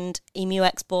nostalgia and Emu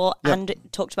Export and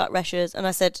talked about Resh's, and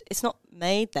I said, it's not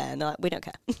made there. And they're like, we don't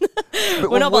care.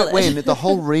 We're not bothered. When the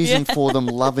whole reason for them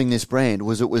loving this brand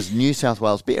was it was New South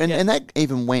Wales beer. And that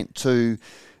even went to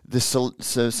the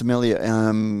sommelier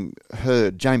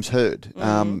James Hurd.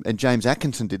 And James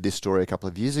Atkinson did this story a couple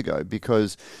of years ago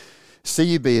because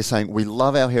CUB is saying we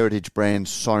love our heritage brand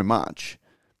so much,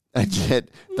 and yet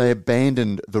they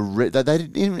abandoned they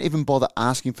didn't even bother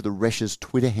asking for the Resh's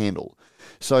Twitter handle.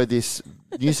 So this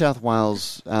New South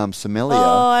Wales sommelier,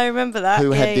 I remember that, who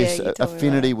had this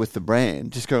affinity with the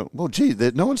brand, just go, well, gee,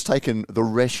 no one's taken the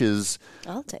Resh's.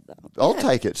 I'll take that. I'll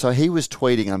take it. So he was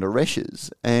tweeting under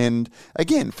Resh's, and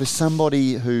again, for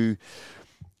somebody who,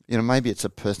 maybe it's a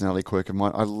personality quirk of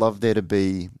mine, I love there to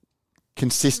be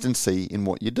consistency in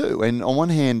what you do. And on one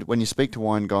hand, when you speak to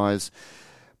wine guys,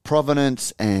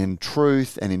 provenance and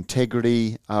truth and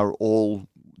integrity are all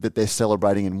that they're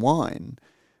celebrating in wine.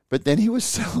 But then he was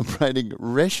celebrating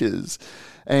Resch's.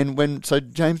 And so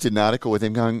James did an article with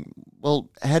him going, well,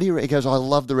 how do you, he goes, I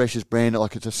love the Resch's brand.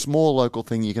 Like, it's a small local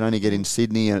thing you can only get in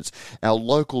Sydney, and it's our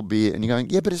local beer. And you're going,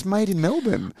 yeah, but it's made in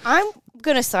Melbourne. I'm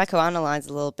going to psychoanalyze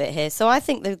a little bit here. So I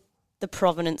think the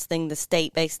provenance thing, the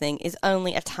state-based thing, is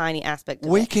only a tiny aspect of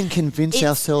it. We can convince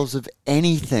ourselves of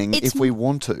anything if we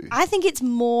want to. I think it's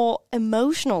more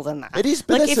emotional than that. It is,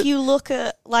 but like if you look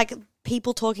at like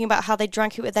people talking about how they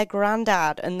drank it with their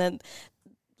granddad, and then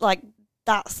like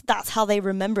that's how they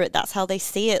remember it. That's how they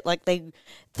see it. Like the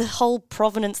whole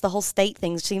provenance, the whole state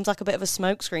thing seems like a bit of a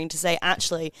smokescreen to say,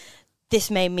 actually, this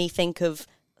made me think of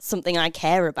something I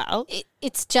care about.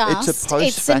 It's just it's a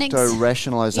post facto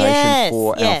rationalisation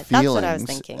for our feelings. That's what I was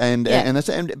thinking. And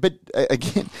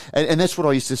that's what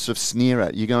I used to sort of sneer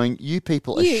at. You're going, you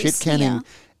people are shit canning.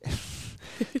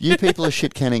 You people are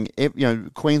shit canning,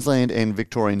 Queensland and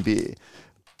Victorian beer,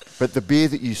 but the beer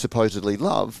that you supposedly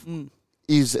love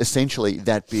is essentially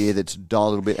that beer that's dialed a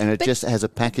little bit, and it just has a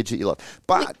package that you love.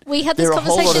 But we had this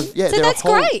conversation, so that's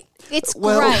great. It's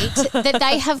great that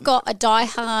they have got a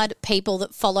diehard people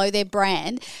that follow their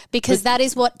brand, because that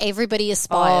is what everybody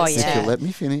aspires to. If you'll let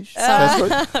me finish.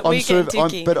 But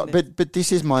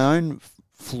this is my own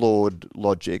flawed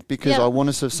logic, because I want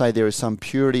to sort of say there is some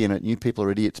purity in it, and you people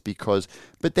are idiots because...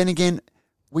 But then again...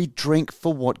 We drink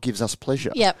for what gives us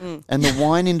pleasure. Yep. And the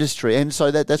wine industry, and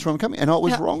so that's where I'm coming. And I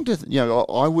was wrong to,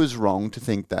 I was wrong to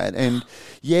think that. And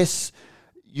yes,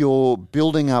 you're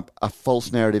building up a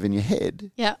false narrative in your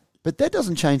head. Yeah. But that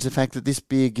doesn't change the fact that this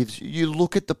beer gives you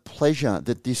look at the pleasure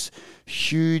that this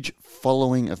huge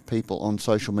following of people on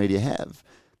social media have.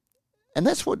 And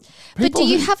that's what people... But do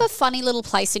you have a funny little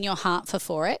place in your heart for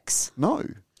Forex? No.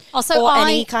 Also, or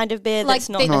any kind of beer that's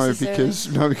not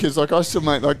necessarily... because like I still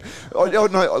make like...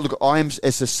 look, I am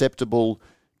as susceptible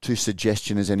to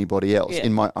suggestion as anybody else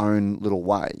in my own little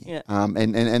way. Yeah.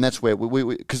 And that's where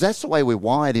we because that's the way we're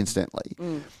wired instantly.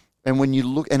 And when you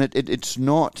look... And it's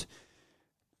not...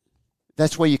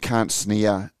 That's where you can't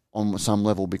sneer on some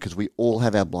level, because we all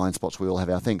have our blind spots, we all have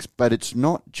our things. But it's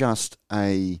not just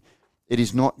a... It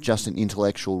is not just an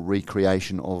intellectual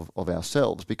recreation of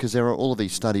ourselves, because there are all of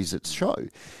these studies that show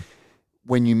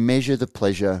when you measure the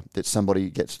pleasure that somebody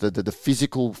gets, the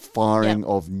physical firing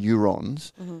of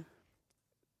neurons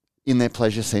in their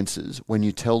pleasure senses, when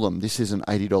you tell them this is an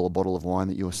 $80 bottle of wine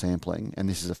that you're sampling and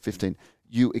this is a $15,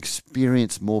 you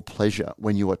experience more pleasure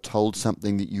when you are told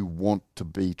something that you want to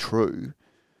be true.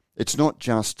 It's not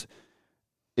just...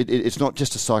 It's not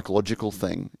just a psychological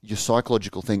thing. Your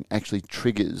psychological thing actually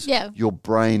triggers your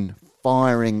brain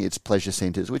firing its pleasure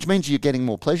centers, which means you're getting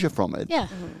more pleasure from it. Yeah.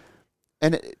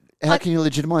 And how can you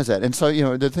legitimize that? And so,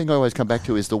 the thing I always come back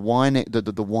to is the wine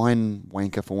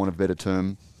wanker, for want of a better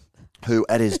term, who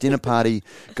at his dinner party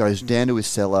goes down to his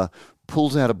cellar,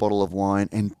 pulls out a bottle of wine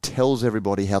and tells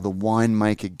everybody how the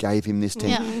winemaker gave him this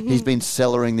thing. He's been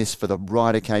cellaring this for the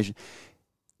right occasion.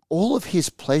 All of his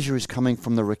pleasure is coming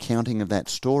from the recounting of that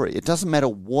story. It doesn't matter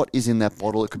what is in that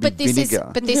bottle. It could be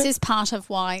vinegar. But this is part of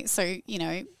why. So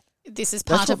this is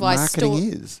part of why marketing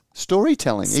is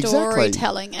storytelling.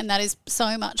 Storytelling, and that is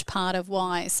so much part of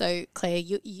why. So Claire,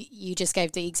 you just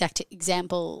gave the exact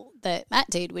example that Matt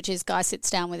did, which is guy sits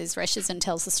down with his Resch's and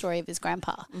tells the story of his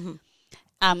grandpa.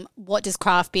 What does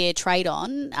craft beer trade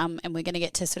on? And we're going to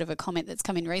get to sort of a comment that's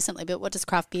come in recently. But what does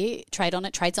craft beer trade on?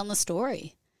 It trades on the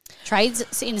story.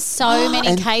 Trades in so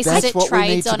many cases. It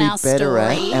trades on our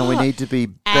story, and we need to be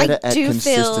better at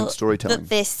consistent storytelling. That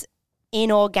this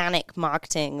inorganic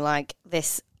marketing, like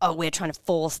this, we're trying to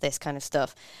force this kind of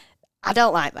stuff. I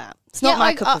don't like that. It's not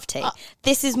my cup of tea.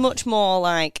 This is much more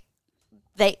like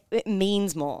it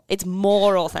means more. It's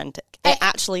more authentic. It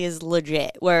actually is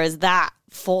legit. Whereas that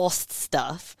forced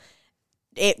stuff,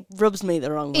 it rubs me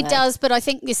the wrong way. It does, but I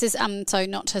think this is so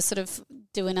not to sort of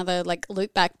do another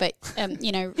loop back, but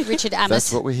Richard Adamson.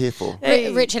 That's what we're here for.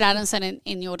 Richard Adamson,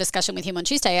 in your discussion with him on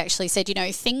Tuesday, actually said,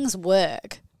 things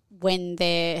work when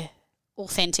they're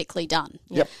authentically done.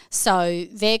 Yep. So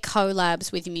their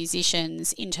collabs with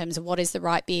musicians in terms of what is the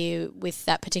right beer with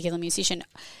that particular musician,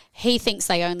 he thinks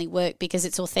they only work because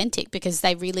it's authentic, because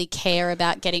they really care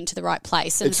about getting to the right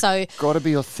place. And it's got to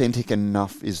be authentic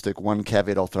enough is the one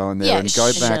caveat I'll throw in there. And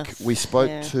go back, we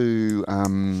spoke to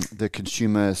the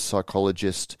consumer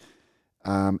psychologist,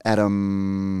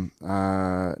 Adam,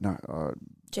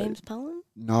 James Palin?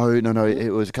 No. It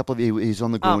was a couple of years. He's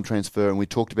on the Gorman transfer, and we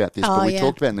talked about this. But we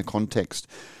talked about in the context.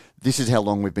 This is how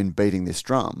long we've been beating this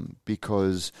drum,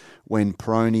 because when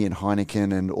Peroni and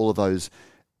Heineken and all of those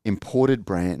imported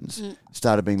brands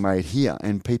started being made here,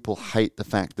 and people hate the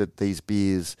fact that these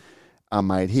beers are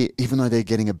made here, even though they're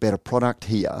getting a better product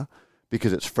here,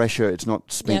 because it's fresher. It's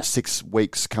not spent 6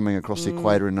 weeks coming across the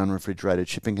equator in an unrefrigerated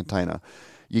shipping container.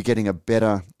 You're getting a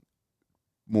better,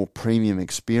 more premium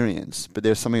experience. But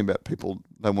there's something about people,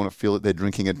 they want to feel that they're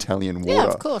drinking Italian water. Yeah,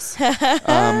 of course.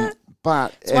 But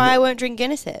That's why I won't drink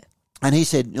Guinness here. And he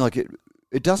said, like,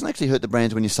 it doesn't actually hurt the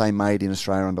brands when you say made in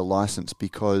Australia under license,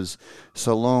 because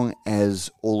so long as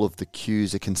all of the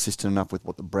cues are consistent enough with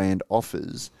what the brand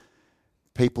offers,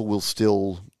 people will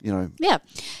still, bend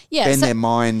their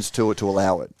minds to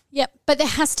allow it. Yep, but there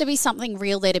has to be something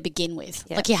real there to begin with.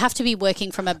 Like, you have to be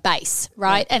working from a base,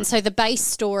 right? And so the base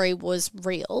story was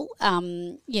real,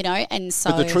 and so...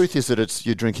 But the truth is that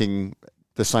you're drinking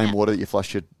the same water that you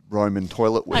flush your Roman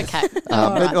toilet with. Okay. If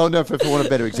I want a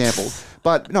better example.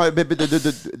 But no, but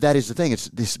that is the thing. It's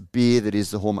this beer that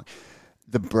is the hallmark.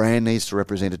 The brand needs to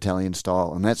represent Italian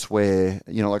style, and that's where,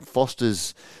 like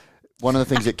Foster's... One of the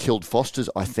things that killed Foster's,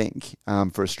 I think,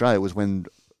 for Australia was when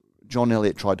John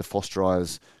Elliott tried to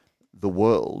Fosterise the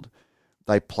world.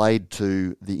 They played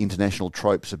to the international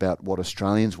tropes about what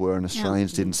Australians were, and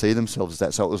Australians didn't see themselves as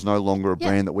that. So it was no longer a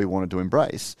brand that we wanted to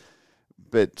embrace.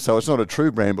 But so it's not a true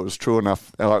brand, but it was true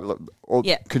enough.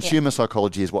 Consumer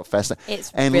psychology is what fascinates.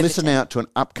 And riveting. Listen out to an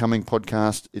upcoming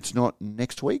podcast. It's not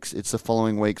next week's; it's the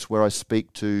following week's, where I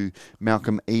speak to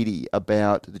Malcolm Eadie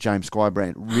about the James Squire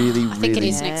brand. I think it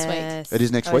is next week. It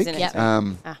is next week.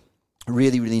 Yeah.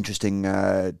 Really, really interesting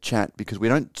chat, because we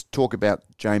don't talk about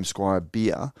James Squire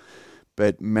beer,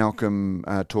 but Malcolm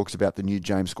talks about the new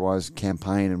James Squire's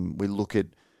campaign, and we look at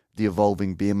the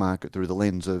evolving beer market through the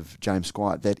lens of James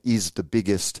Squire. That is the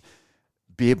biggest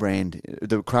beer brand,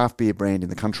 the craft beer brand in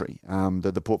the country,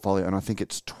 the portfolio, and I think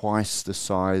it's twice the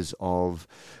size of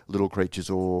Little Creatures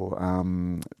or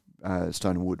Stone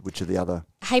and Wood, which are the other.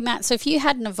 Hey, Matt, so if you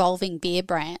had an evolving beer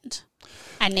brand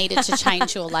and needed to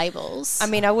change your labels... I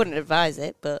mean, I wouldn't advise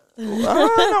it, but...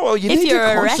 Well, you need to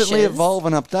constantly evolve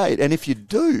and update, and if you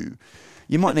do,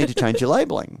 you might need to change your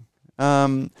labelling.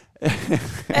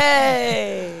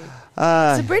 Hey!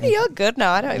 Sabrina, you're good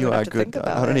now. I don't even have to think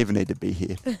about it. I don't even need to be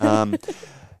here.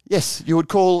 Yes, you would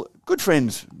call good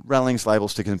friends Rallings Label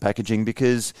Stickers and Packaging,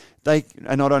 because they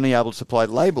are not only able to supply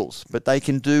labels, but they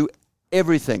can do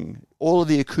everything, all of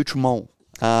the accoutrement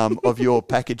of your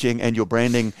packaging and your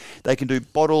branding. They can do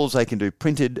bottles, they can do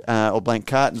printed or blank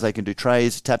cartons, they can do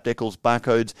trays, tap decals,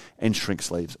 barcodes, and shrink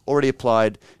sleeves. Already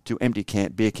applied to empty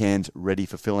beer cans, ready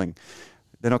for filling.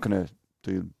 They're not going to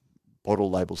do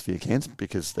bottle labels for your cans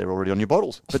because they're already on your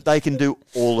bottles, but they can do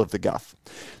all of the guff.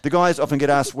 The guys often get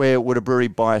asked, where would a brewery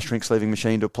buy a shrink sleeving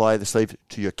machine to apply the sleeve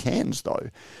to your cans, though?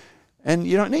 And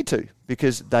you don't need to,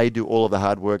 because they do all of the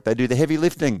hard work. They do the heavy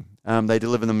lifting. They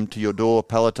deliver them to your door,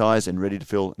 palletized and ready to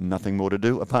fill. Nothing more to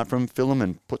do apart from fill them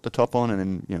and put the top on, and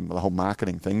then the whole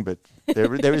marketing thing. But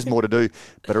there is more to do,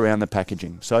 but around the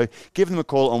packaging. So give them a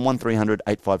call on 1300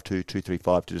 852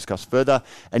 235 to discuss further,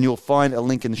 and you'll find a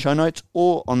link in the show notes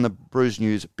or on the Brews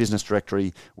News business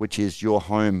directory, which is your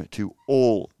home to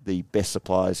all the best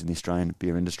suppliers in the Australian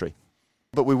beer industry.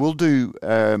 But we will do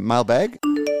mailbag.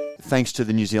 Thanks to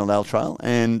the New Zealand Ale Trail.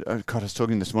 And, I was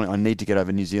talking this morning, I need to get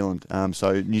over New Zealand.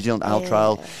 So New Zealand Ale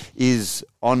Trail is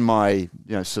on my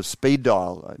sort of speed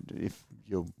dial, if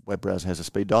your web browser has a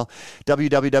speed dial.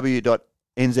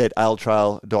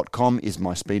 www.nzaletrail.com is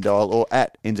my speed dial, or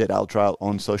at NZAleTrail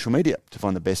on social media to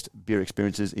find the best beer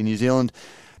experiences in New Zealand.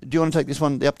 Do you want to take this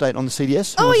one, the update on the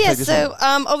CDS? Oh, yes. So,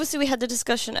 obviously we had the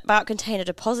discussion about container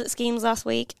deposit schemes last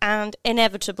week, and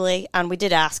inevitably, and we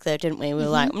did ask though, didn't we? We were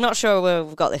like, I'm not sure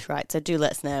we've got this right, so do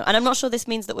let us know. And I'm not sure this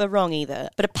means that we're wrong either.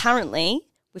 But apparently,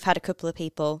 we've had a couple of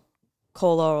people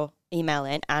call or email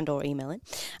in.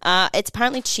 It's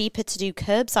apparently cheaper to do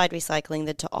curbside recycling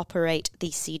than to operate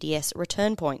the CDS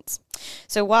return points.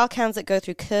 So while cans that go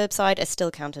through curbside are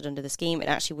still counted under the scheme, it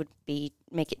actually would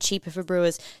make it cheaper for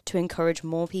brewers to encourage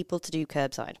more people to do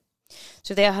curbside.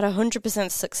 So they had a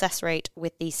 100% success rate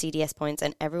with these CDS points,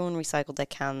 and everyone recycled their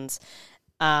cans.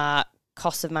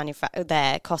 Cost to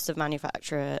manufacturers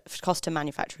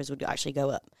would actually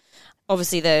go up.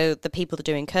 Obviously, though, the people that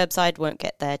are doing curbside won't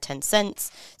get their 10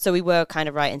 cents. So we were kind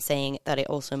of right in saying that it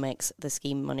also makes the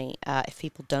scheme money if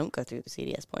people don't go through the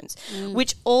CDS points,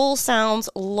 which all sounds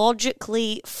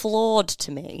logically flawed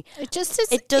to me. It just is.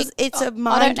 It's a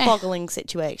mind-boggling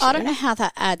situation. I don't know how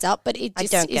that adds up, but it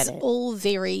just is it. all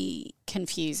very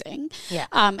confusing. Yeah.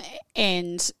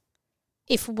 And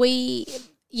if we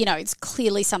it's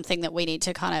clearly something that we need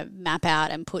to kind of map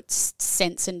out and put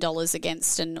cents and dollars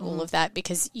against and all of that,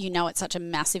 because it's such a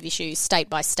massive issue state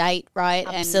by state, right?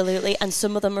 Absolutely. And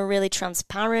some of them are really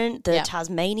transparent. The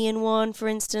Tasmanian one, for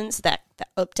instance, that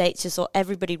updates just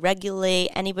everybody regularly.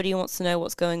 Anybody who wants to know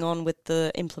what's going on with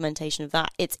the implementation of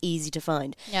that, it's easy to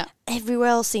find. Yeah. Everywhere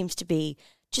else seems to be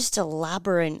just a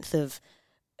labyrinth of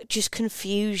just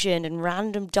confusion and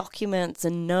random documents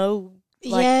and no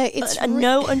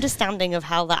understanding of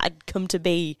how that had come to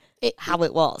be, how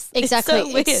it was. Exactly.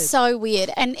 It's so weird.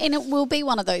 And it will be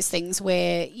one of those things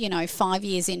where, 5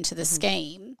 years into the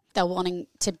scheme, they're wanting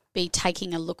to be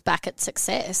taking a look back at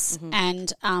success.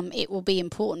 And it will be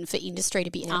important for industry to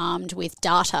be armed with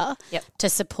data to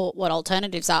support what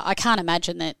alternatives are. I can't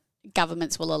imagine that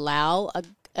governments will allow a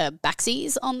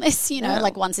backsies on this,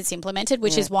 like once it's implemented,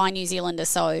 which is why New Zealand are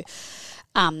so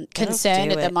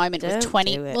concerned at the moment with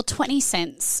 20. Well, 20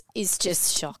 cents is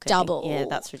just shocking. Double. Yeah,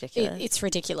 that's ridiculous. It's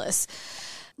ridiculous.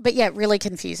 But yeah, really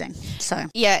confusing. So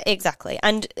yeah, exactly.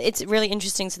 And it's really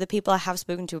interesting. So the people I have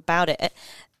spoken to about it,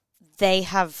 they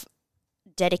have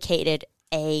dedicated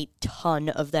a ton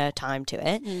of their time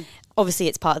to it. Obviously,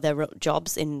 it's part of their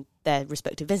jobs in their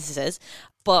respective businesses,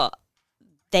 but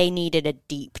they needed a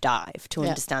deep dive to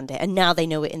understand it, and now they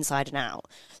know it inside and out.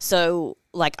 So,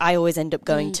 I always end up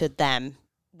going to them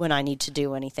when I need to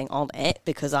do anything on it,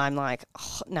 because I'm like,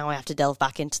 now I have to delve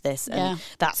back into this, and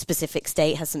that specific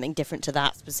state has something different to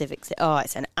that specific state. Oh,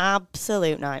 it's an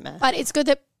absolute nightmare. But it's good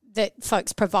that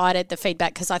folks provided the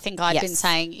feedback, because I think I've been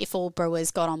saying if all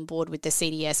brewers got on board with the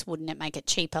CDS, wouldn't it make it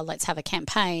cheaper? Let's have a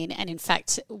campaign. And in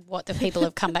fact, what the people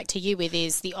have come back to you with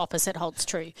is the opposite holds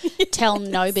true. Tell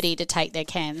nobody to take their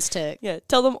cans to... Yeah,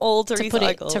 tell them all to recycle. Put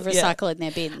it to recycle in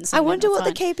their bins. I wonder what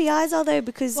the KPIs are, though,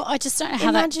 because... Well, I just don't know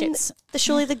how that gets...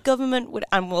 Surely the government would...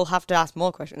 And we'll have to ask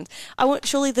more questions.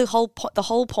 Surely the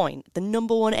whole point, the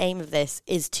number one aim of this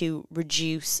is to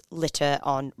reduce litter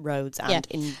on roads and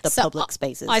in the public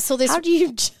spaces. I saw this. How do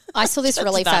you? I saw this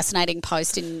really fascinating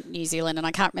post in New Zealand, and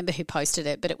I can't remember who posted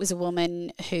it, but it was a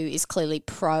woman who is clearly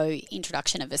pro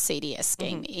introduction of a CDS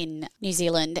scheme in New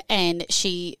Zealand, and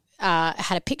she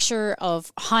had a picture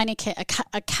of Heineken,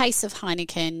 a case of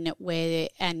Heineken,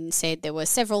 and said there were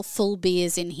several full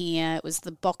beers in here.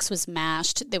 The box was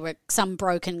mashed. There were some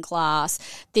broken glass.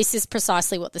 This is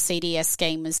precisely what the CDS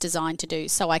scheme was designed to do.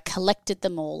 So I collected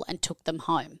them all and took them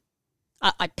home.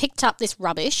 I picked up this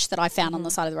rubbish that I found on the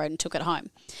side of the road and took it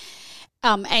home.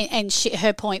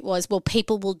 Her point was, well,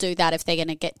 people will do that if they're going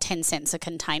to get 10 cents a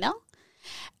container.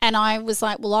 And I was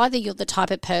like, well, either you're the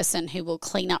type of person who will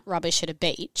clean up rubbish at a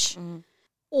beach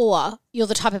or you're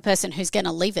the type of person who's going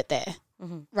to leave it there,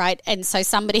 right? And so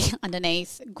somebody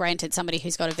underneath, granted somebody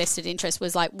who's got a vested interest,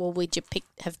 was like, well, would you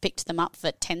have picked them up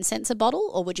for 10 cents a bottle,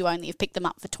 or would you only have picked them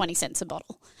up for 20 cents a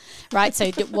bottle, right?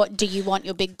 So what do you want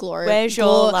your big glory? Where's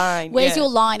your line? Where's your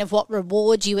line of what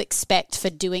reward you expect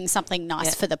for doing something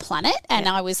nice for the planet? And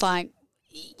I was like,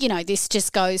 this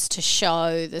just goes to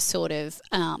show the sort of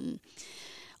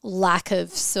lack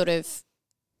of sort of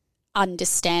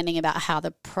understanding about how the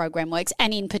program works,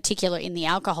 and in particular in the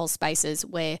alcohol spaces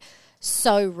where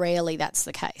so rarely that's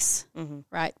the case,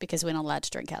 right? Because we're not allowed to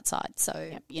drink outside.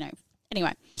 So,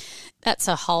 anyway, that's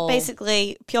a whole...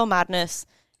 Basically, pure madness.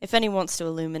 If anyone wants to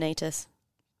illuminate us,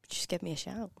 just give me a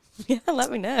shout. Yeah,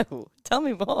 let me know. Tell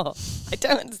me more. I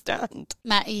don't understand.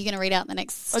 Matt, are you going to read out the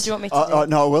next... Or do you want me to do?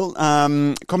 No, I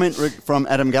will. Comment from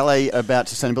Adam Galley about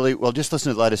sustainability. Well, just listen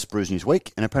to the latest Brews News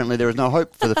Week, and apparently there is no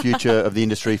hope for the future of the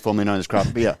industry formerly known as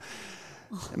craft beer.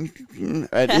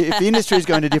 If the industry is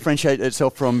going to differentiate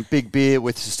itself from big beer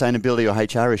with sustainability or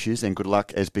HR issues, then good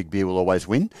luck, as big beer will always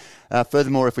win.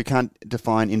 Furthermore, if we can't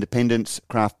define independence,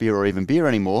 craft beer, or even beer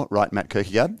anymore, right, Matt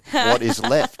Kierkegaard, what is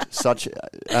left? Such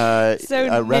a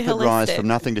rapid rise from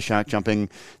nothing to shark jumping,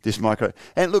 this micro...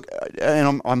 And look,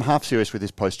 and I'm half serious with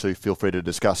this post too, feel free to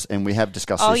discuss, and we have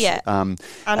discussed this ad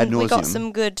nauseum. We got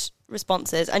some good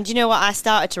responses. And do you know what? I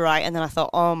started to write and then I thought,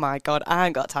 oh my God, I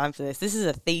ain't got time for this. This is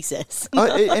a thesis.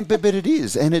 But it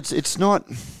is. And it's not...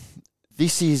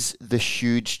 This is the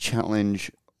huge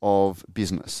challenge of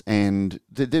business. And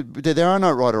there are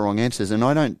no right or wrong answers. And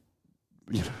I don't...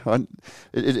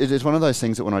 It's one of those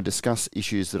things that when I discuss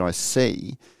issues that I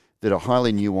see that are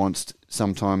highly nuanced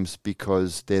sometimes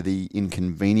because they're the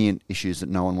inconvenient issues that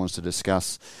no one wants to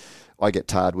discuss, I get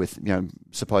tarred with,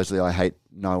 supposedly I hate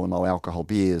no and low alcohol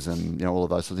beers and, all of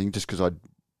those sort of things just because I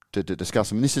to discuss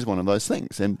them. And this is one of those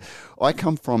things. And I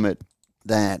come from it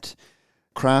that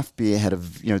craft beer had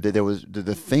there was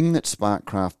the thing that sparked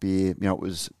craft beer, it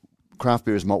was craft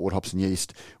beer as malt, wood, hops and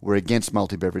yeast. We're against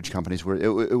multi-beverage companies.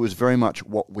 It was very much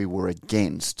what we were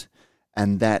against.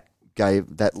 And that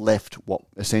left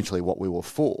what we were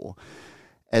for.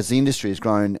 As the industry has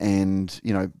grown and,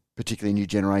 particularly a new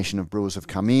generation of brewers have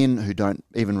come in who don't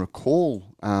even recall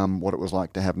what it was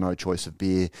like to have no choice of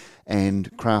beer,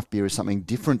 and craft beer is something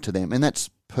different to them, and that's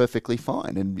perfectly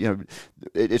fine. And,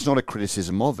 it's not a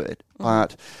criticism of it,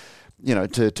 but,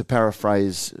 to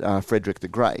paraphrase Frederick the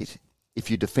Great, if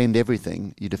you defend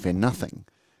everything, you defend nothing.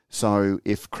 So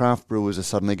if craft brewers are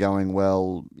suddenly going,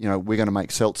 well, we're going to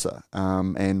make seltzer,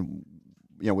 and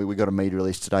we got a mead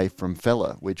release today from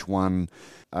Fella, which won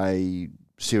a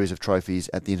series of trophies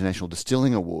at the International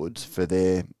Distilling Awards for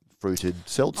their fruited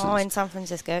seltzers. Oh, in San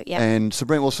Francisco, yeah. And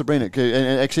Sabrina,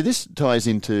 and actually this ties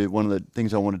into one of the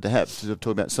things I wanted to have to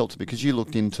talk about seltzer, because you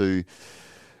looked into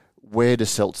where do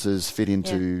seltzers fit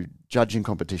into judging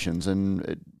competitions,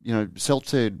 and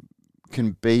seltzer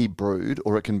can be brewed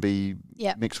or it can be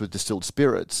mixed with distilled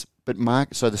spirits, but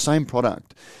so the same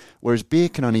product, whereas beer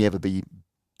can only ever be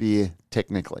beer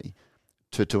technically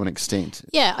to an extent.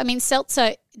 Yeah, I mean,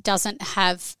 seltzer doesn't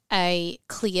have a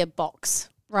clear box,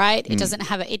 right? It doesn't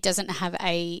have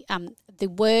a the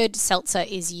word seltzer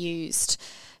is used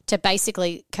to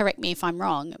basically, correct me if I'm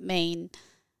wrong, mean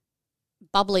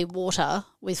bubbly water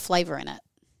with flavour in it.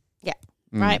 Yeah.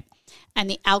 Right? And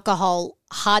the alcohol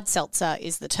hard seltzer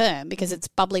is the term because it's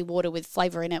bubbly water with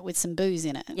flavour in it, with some booze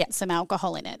in it, some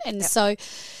alcohol in it. And so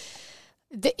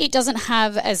it doesn't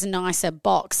have as nice a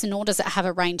box, nor does it have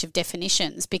a range of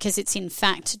definitions, because it's in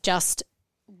fact just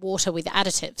water with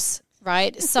additives,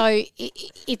 right? So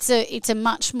it's a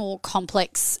much more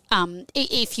complex,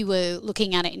 if you were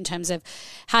looking at it in terms of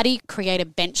how do you create a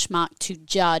benchmark to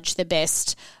judge the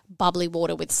best bubbly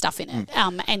water with stuff in it.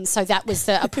 And so that was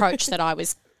the approach that I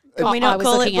was Can we not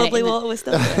call it bubbly water with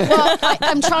stuff? Well,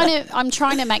 I'm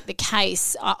trying to make the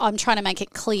case. I'm trying to make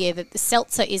it clear that the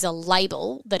seltzer is a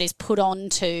label that is put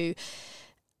onto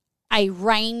a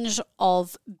range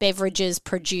of beverages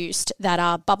produced that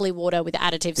are bubbly water with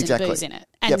additives and booze in it.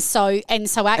 And so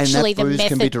actually and that the method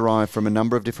can be derived from a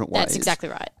number of different ways. That's exactly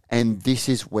right. And this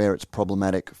is where it's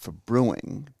problematic for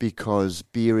brewing, because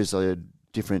beer is a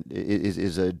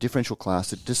differential class.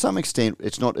 To some extent,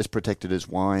 it's not as protected as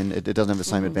wine. It doesn't have the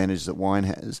same advantages that wine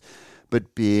has,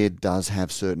 but beer does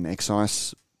have certain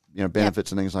excise,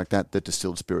 benefits and things like that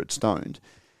distilled spirits don't.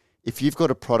 If you've got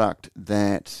a product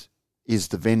that is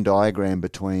the Venn diagram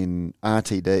between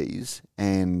RTDs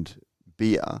and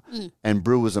beer, and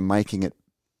brewers are making it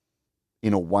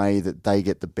in a way that they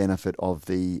get the benefit of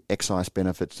the excise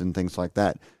benefits and things like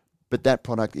that, but that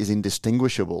product is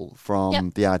indistinguishable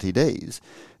from the RTDs,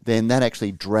 then that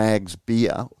actually drags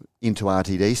beer into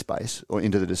RTD space or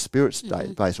into the spirit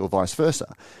space or vice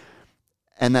versa.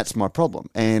 And that's my problem.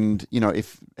 And,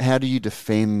 how do you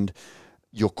defend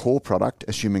your core product,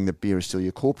 assuming that beer is still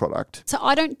your core product? So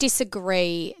I don't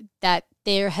disagree that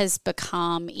there has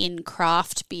become in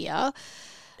craft beer,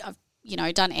 I've,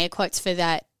 done air quotes for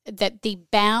that the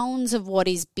bounds of what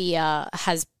is beer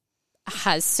has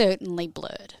certainly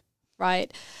blurred.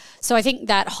 Right? So I think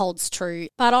that holds true.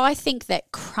 But I think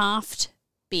that craft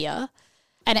beer,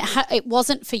 and it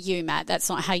wasn't for you, Matt, that's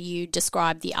not how you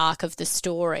described the arc of the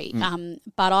story.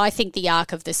 But I think the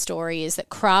arc of the story is that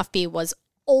craft beer was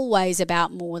always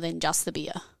about more than just the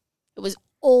beer. It was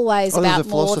always about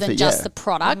more than just the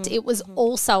product. It was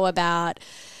also about,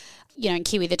 in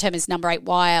Kiwi the term is number 8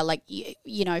 wire, like,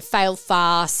 fail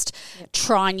fast,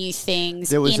 try new things,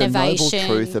 there was innovation. A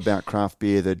noble truth about craft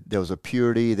beer, that there was a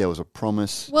purity, there was a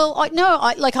promise. Well,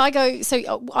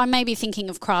 I may be thinking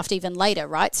of craft even later,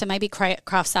 right? So maybe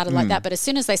craft started like that, but as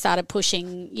soon as they started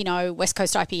pushing, West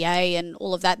Coast IPA and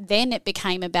all of that, then it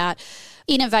became about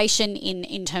innovation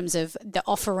in terms of the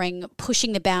offering,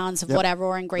 pushing the bounds of what our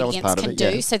raw ingredients can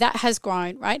do. Yeah. So that has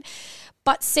grown, right?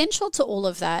 But central to all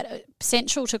of that,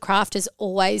 central to craft has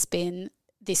always been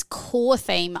this core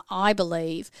theme, I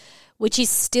believe, which is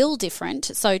still different.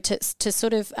 So to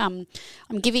sort of, I'm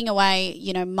giving away,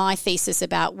 my thesis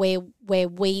about where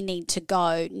we need to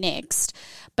go next,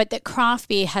 but that craft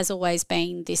beer has always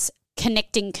been this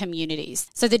connecting communities.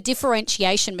 So the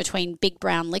differentiation between Big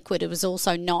Brown Liquid, it was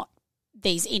also not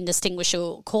these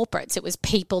indistinguishable corporates. It was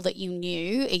people that you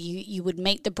knew. You would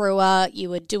meet the brewer,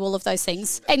 you would do all of those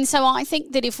things. And so I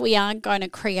think that if we are going to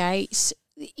create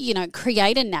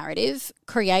a narrative,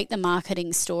 create the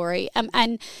marketing story,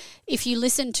 and if you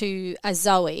listen to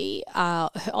Zoe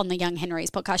on the Young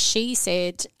Henry's podcast, she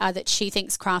said that she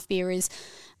thinks craft beer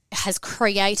has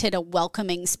created a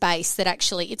welcoming space that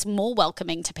actually it's more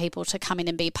welcoming to people to come in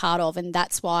and be part of, and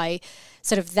that's why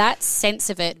sort of that sense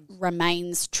of it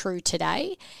remains true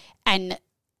today. And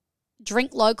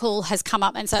Drink Local has come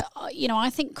up, and so I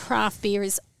think craft beer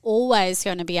is always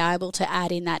going to be able to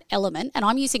add in that element. And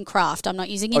I'm using craft. I'm not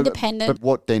using independent. But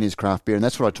what then is craft beer? And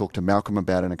that's what I talked to Malcolm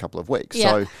about in a couple of weeks. Yeah.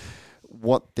 So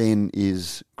what then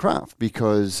is craft?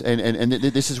 Because, and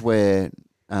this is where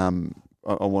I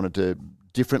wanted to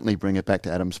differently bring it back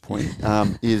to Adam's point,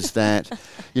 is that,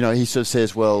 he sort of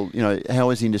says, well, how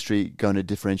is the industry going to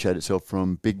differentiate itself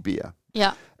from big beer?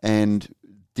 Yeah. And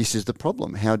this is the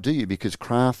problem. How do you? Because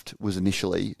craft was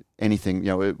initially anything,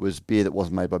 it was beer that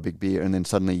wasn't made by big beer, and then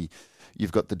suddenly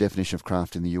you've got the definition of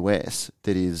craft in the US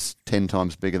that is 10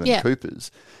 times bigger than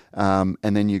Cooper's. And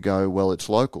then you go, well, it's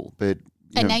local, but...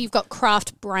 And now you've got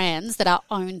craft brands that are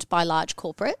owned by large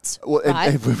corporates, well,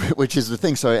 right? Which is the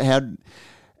thing. So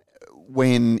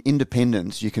when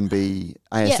independents, you can be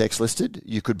ASX listed,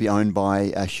 you could be owned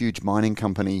by a huge mining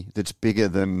company that's bigger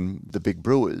than the big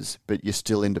brewers, but you're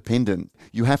still independent.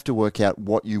 You have to work out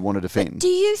what you want to defend. But do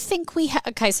you think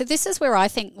okay, so this is where I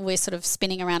think we're sort of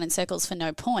spinning around in circles for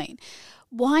no point.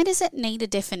 Why does it need a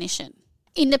definition?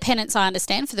 Independence, I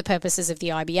understand, for the purposes of the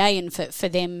IBA and for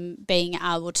them being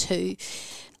able to...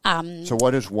 so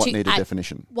why does what need a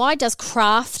definition? Why does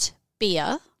craft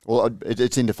beer... Well,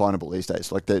 it's indefinable these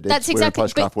days. Like that's exactly.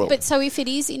 But so if it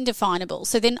is indefinable,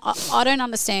 so then I don't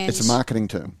understand. It's a marketing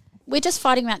term. We're just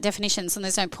fighting about definitions, and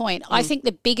there's no point. I think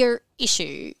the bigger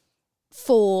issue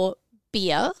for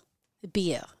beer,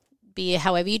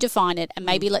 however you define it, and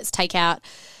maybe let's take out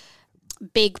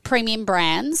big premium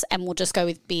brands, and we'll just go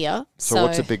with beer. So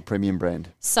what's a big premium brand?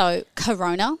 So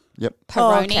Corona. Yep. Peroni.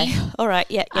 Oh, okay. All right.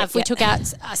 Yeah. If we took out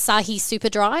Asahi Super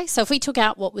Dry, so if we took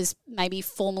out what was maybe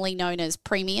formerly known as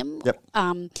premium,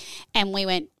 and we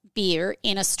went beer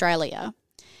in Australia,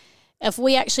 if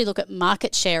we actually look at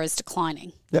market share is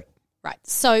declining. Yep. Right.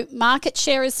 So market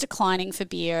share is declining for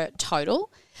beer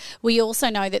total. We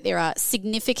also know that there are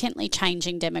significantly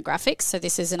changing demographics. So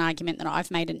this is an argument that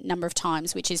I've made a number of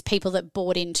times, which is people that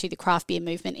bought into the craft beer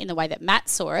movement in the way that Matt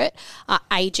saw it are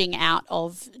aging out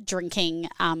of drinking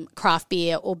craft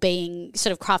beer or being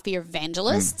sort of craft beer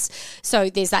evangelists. So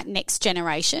there's that next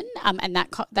generation, and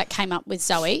that came up with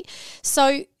Zoe.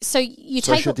 So should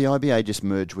the IBA just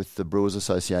merge with the Brewers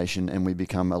Association and we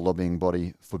become a lobbying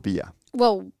body for beer?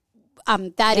 Well,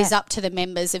 that is up to the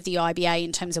members of the IBA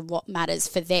in terms of what matters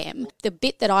for them. The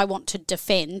bit that I want to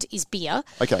defend is beer.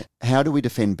 Okay, how do we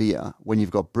defend beer when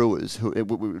you've got brewers,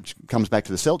 which comes back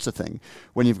to the seltzer thing,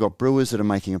 when you've got brewers that are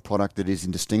making a product that is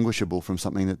indistinguishable from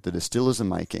something that the distillers are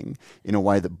making in a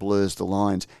way that blurs the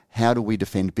lines? How do we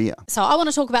defend beer? So I want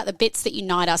to talk about the bits that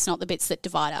unite us, not the bits that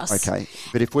divide us. Okay,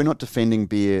 but if we're not defending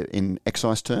beer in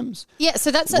excise terms,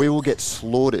 we will get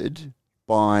slaughtered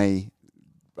by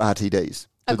RTDs.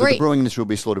 Agree. The brewing industry will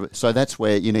be slaughtered. So that's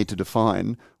where you need to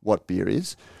define what beer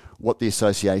is, what the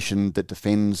association that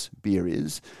defends beer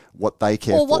is, what they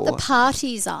care for. Or what the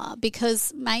parties are,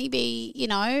 because maybe,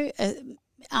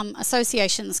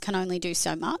 associations can only do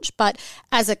so much, but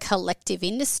as a collective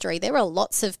industry, there are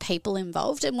lots of people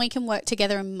involved and we can work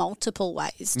together in multiple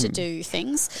ways to do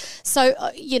things. So,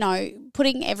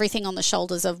 putting everything on the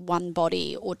shoulders of one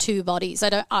body or two bodies, I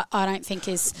don't think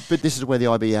is... But this is where the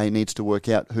IBA needs to work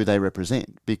out who they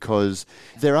represent, because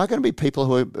there are going to be people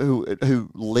who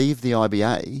leave the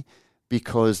IBA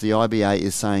because the IBA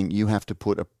is saying you have to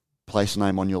put a place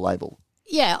name on your label.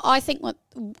 Yeah, I think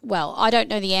I don't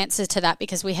know the answer to that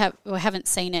because we haven't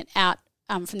seen it out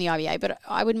from the IBA, but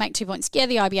I would make 2 points. Yeah,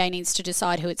 the IBA needs to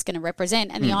decide who it's going to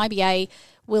represent, and the IBA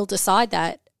will decide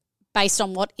that based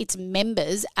on what its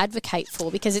members advocate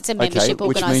for, because it's a membership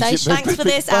organisation. Thanks for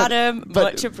this, Adam.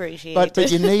 Much appreciated.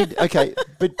 But you need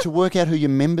but to work out who your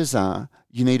members are,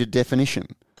 you need a definition.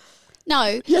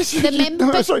 No, yes, the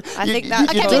member. Sorry, I think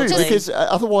that you do, because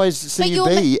otherwise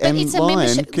CUB and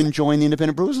Lion can join the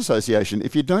Independent Brewers Association.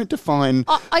 If you don't define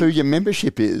who your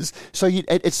membership is, so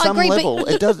at some level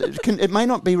it may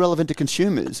not be relevant to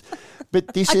consumers,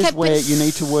 but this is where you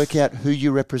need to work out who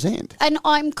you represent. And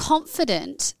I'm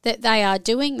confident that they are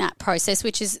doing that process,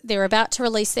 which is they're about to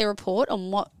release their report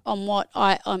on what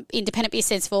independent beer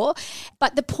stands for.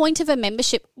 But the point of a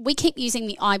membership, we keep using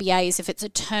the IBA as if it's a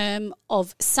term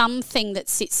of something that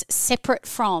sits separate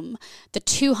from the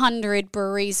 200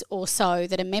 breweries or so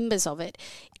that are members of it.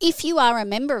 If you are a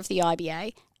member of the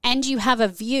IBA and you have a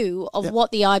view of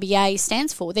what the IBA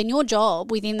stands for, then your job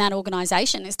within that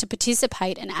organisation is to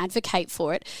participate and advocate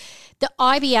for it. The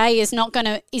IBA is not going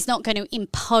to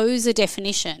impose a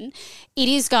definition. It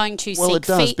is going to seek... Well, it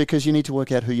does, because you need to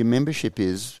work out who your membership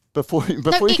is. Before you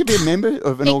can be a member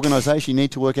of an organisation, you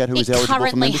need to work out who is eligible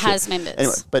for membership. It currently has members.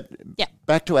 Anyway, but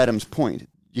back to Adam's point,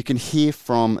 you can hear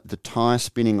from the tyre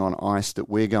spinning on ice that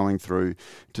we're going through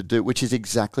to do, which is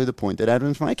exactly the point that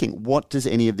Adam's making. What does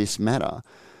any of this matter?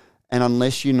 And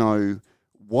unless you know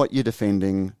what you're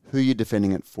defending, who you're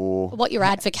defending it for, what you're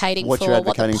advocating what for, you're what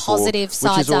the advocating for, positive which is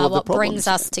sides all are, of the what brings problems.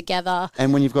 us together.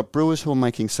 And when you've got brewers who are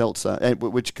making seltzer,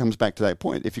 which comes back to that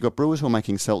point, if you've got brewers who are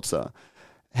making seltzer,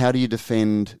 how do you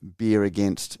defend beer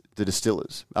against the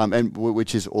distillers?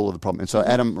 Which is all of the problem. And so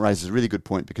Adam raises a really good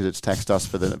point because it's taxed us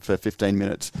for 15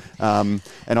 minutes. And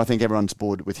I think everyone's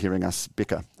bored with hearing us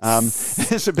bicker.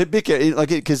 It's a bit bicker,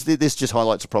 because this just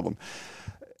highlights a problem.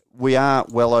 We are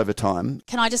well over time.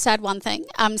 Can I just add one thing?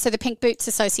 So the Pink Boots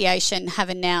Association have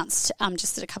announced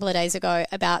just a couple of days ago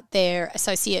about their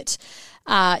associate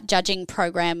judging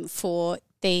program for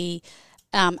the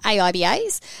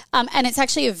AIBAs, and it's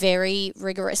actually a very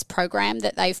rigorous program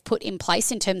that they've put in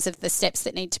place in terms of the steps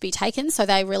that need to be taken. So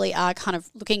they really are kind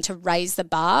of looking to raise the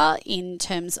bar in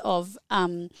terms of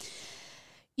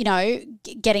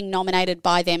getting nominated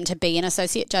by them to be an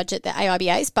associate judge at the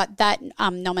AIBAs, but that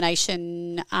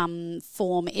nomination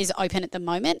form is open at the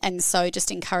moment, and so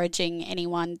just encouraging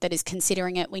anyone that is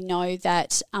considering it. We know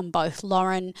that both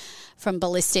Lauren from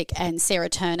Ballistic and Sarah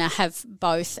Turner have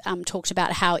both talked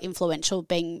about how influential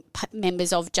being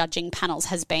members of judging panels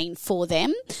has been for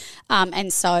them,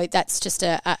 and so that's just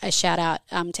a shout out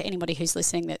to anybody who's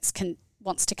listening that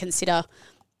wants to consider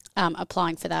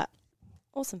applying for that.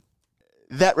 Awesome.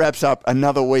 That wraps up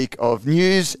another week of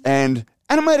news and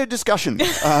animated discussion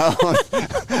on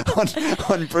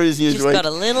Brews News Just Week. got a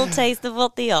little taste of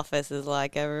what the office is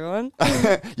like, everyone.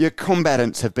 Your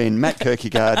combatants have been Matt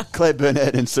Kierkegaard, Claire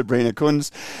Burnett and Sabrina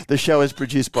Kunz. The show is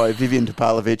produced by Vivian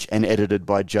Topalovic and edited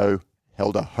by Joe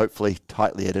Helder, hopefully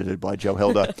tightly edited by Joe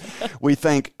Helder. We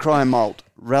thank Cryer Malt,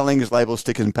 Rallings Label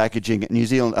Stickers and Packaging, New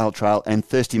Zealand Ale Trail and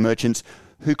Thirsty Merchants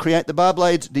who create the bar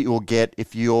blades that you'll get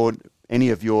if any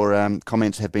of your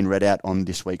comments have been read out on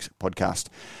this week's podcast.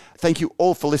 Thank you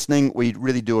all for listening. We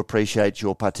really do appreciate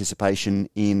your participation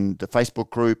in the Facebook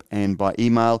group and by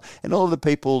email, and all of the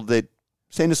people that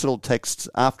send us little texts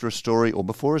after a story or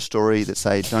before a story that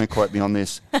say, don't quote me on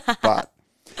this, but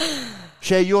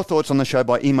share your thoughts on the show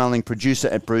by emailing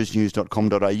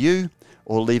producer@brewsnews.com.au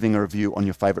or leaving a review on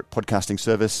your favourite podcasting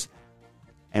service.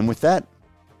 And with that,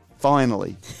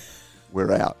 finally,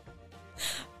 we're out.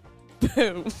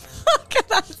 Boom.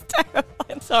 That's terrible.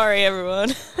 I'm sorry,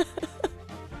 everyone.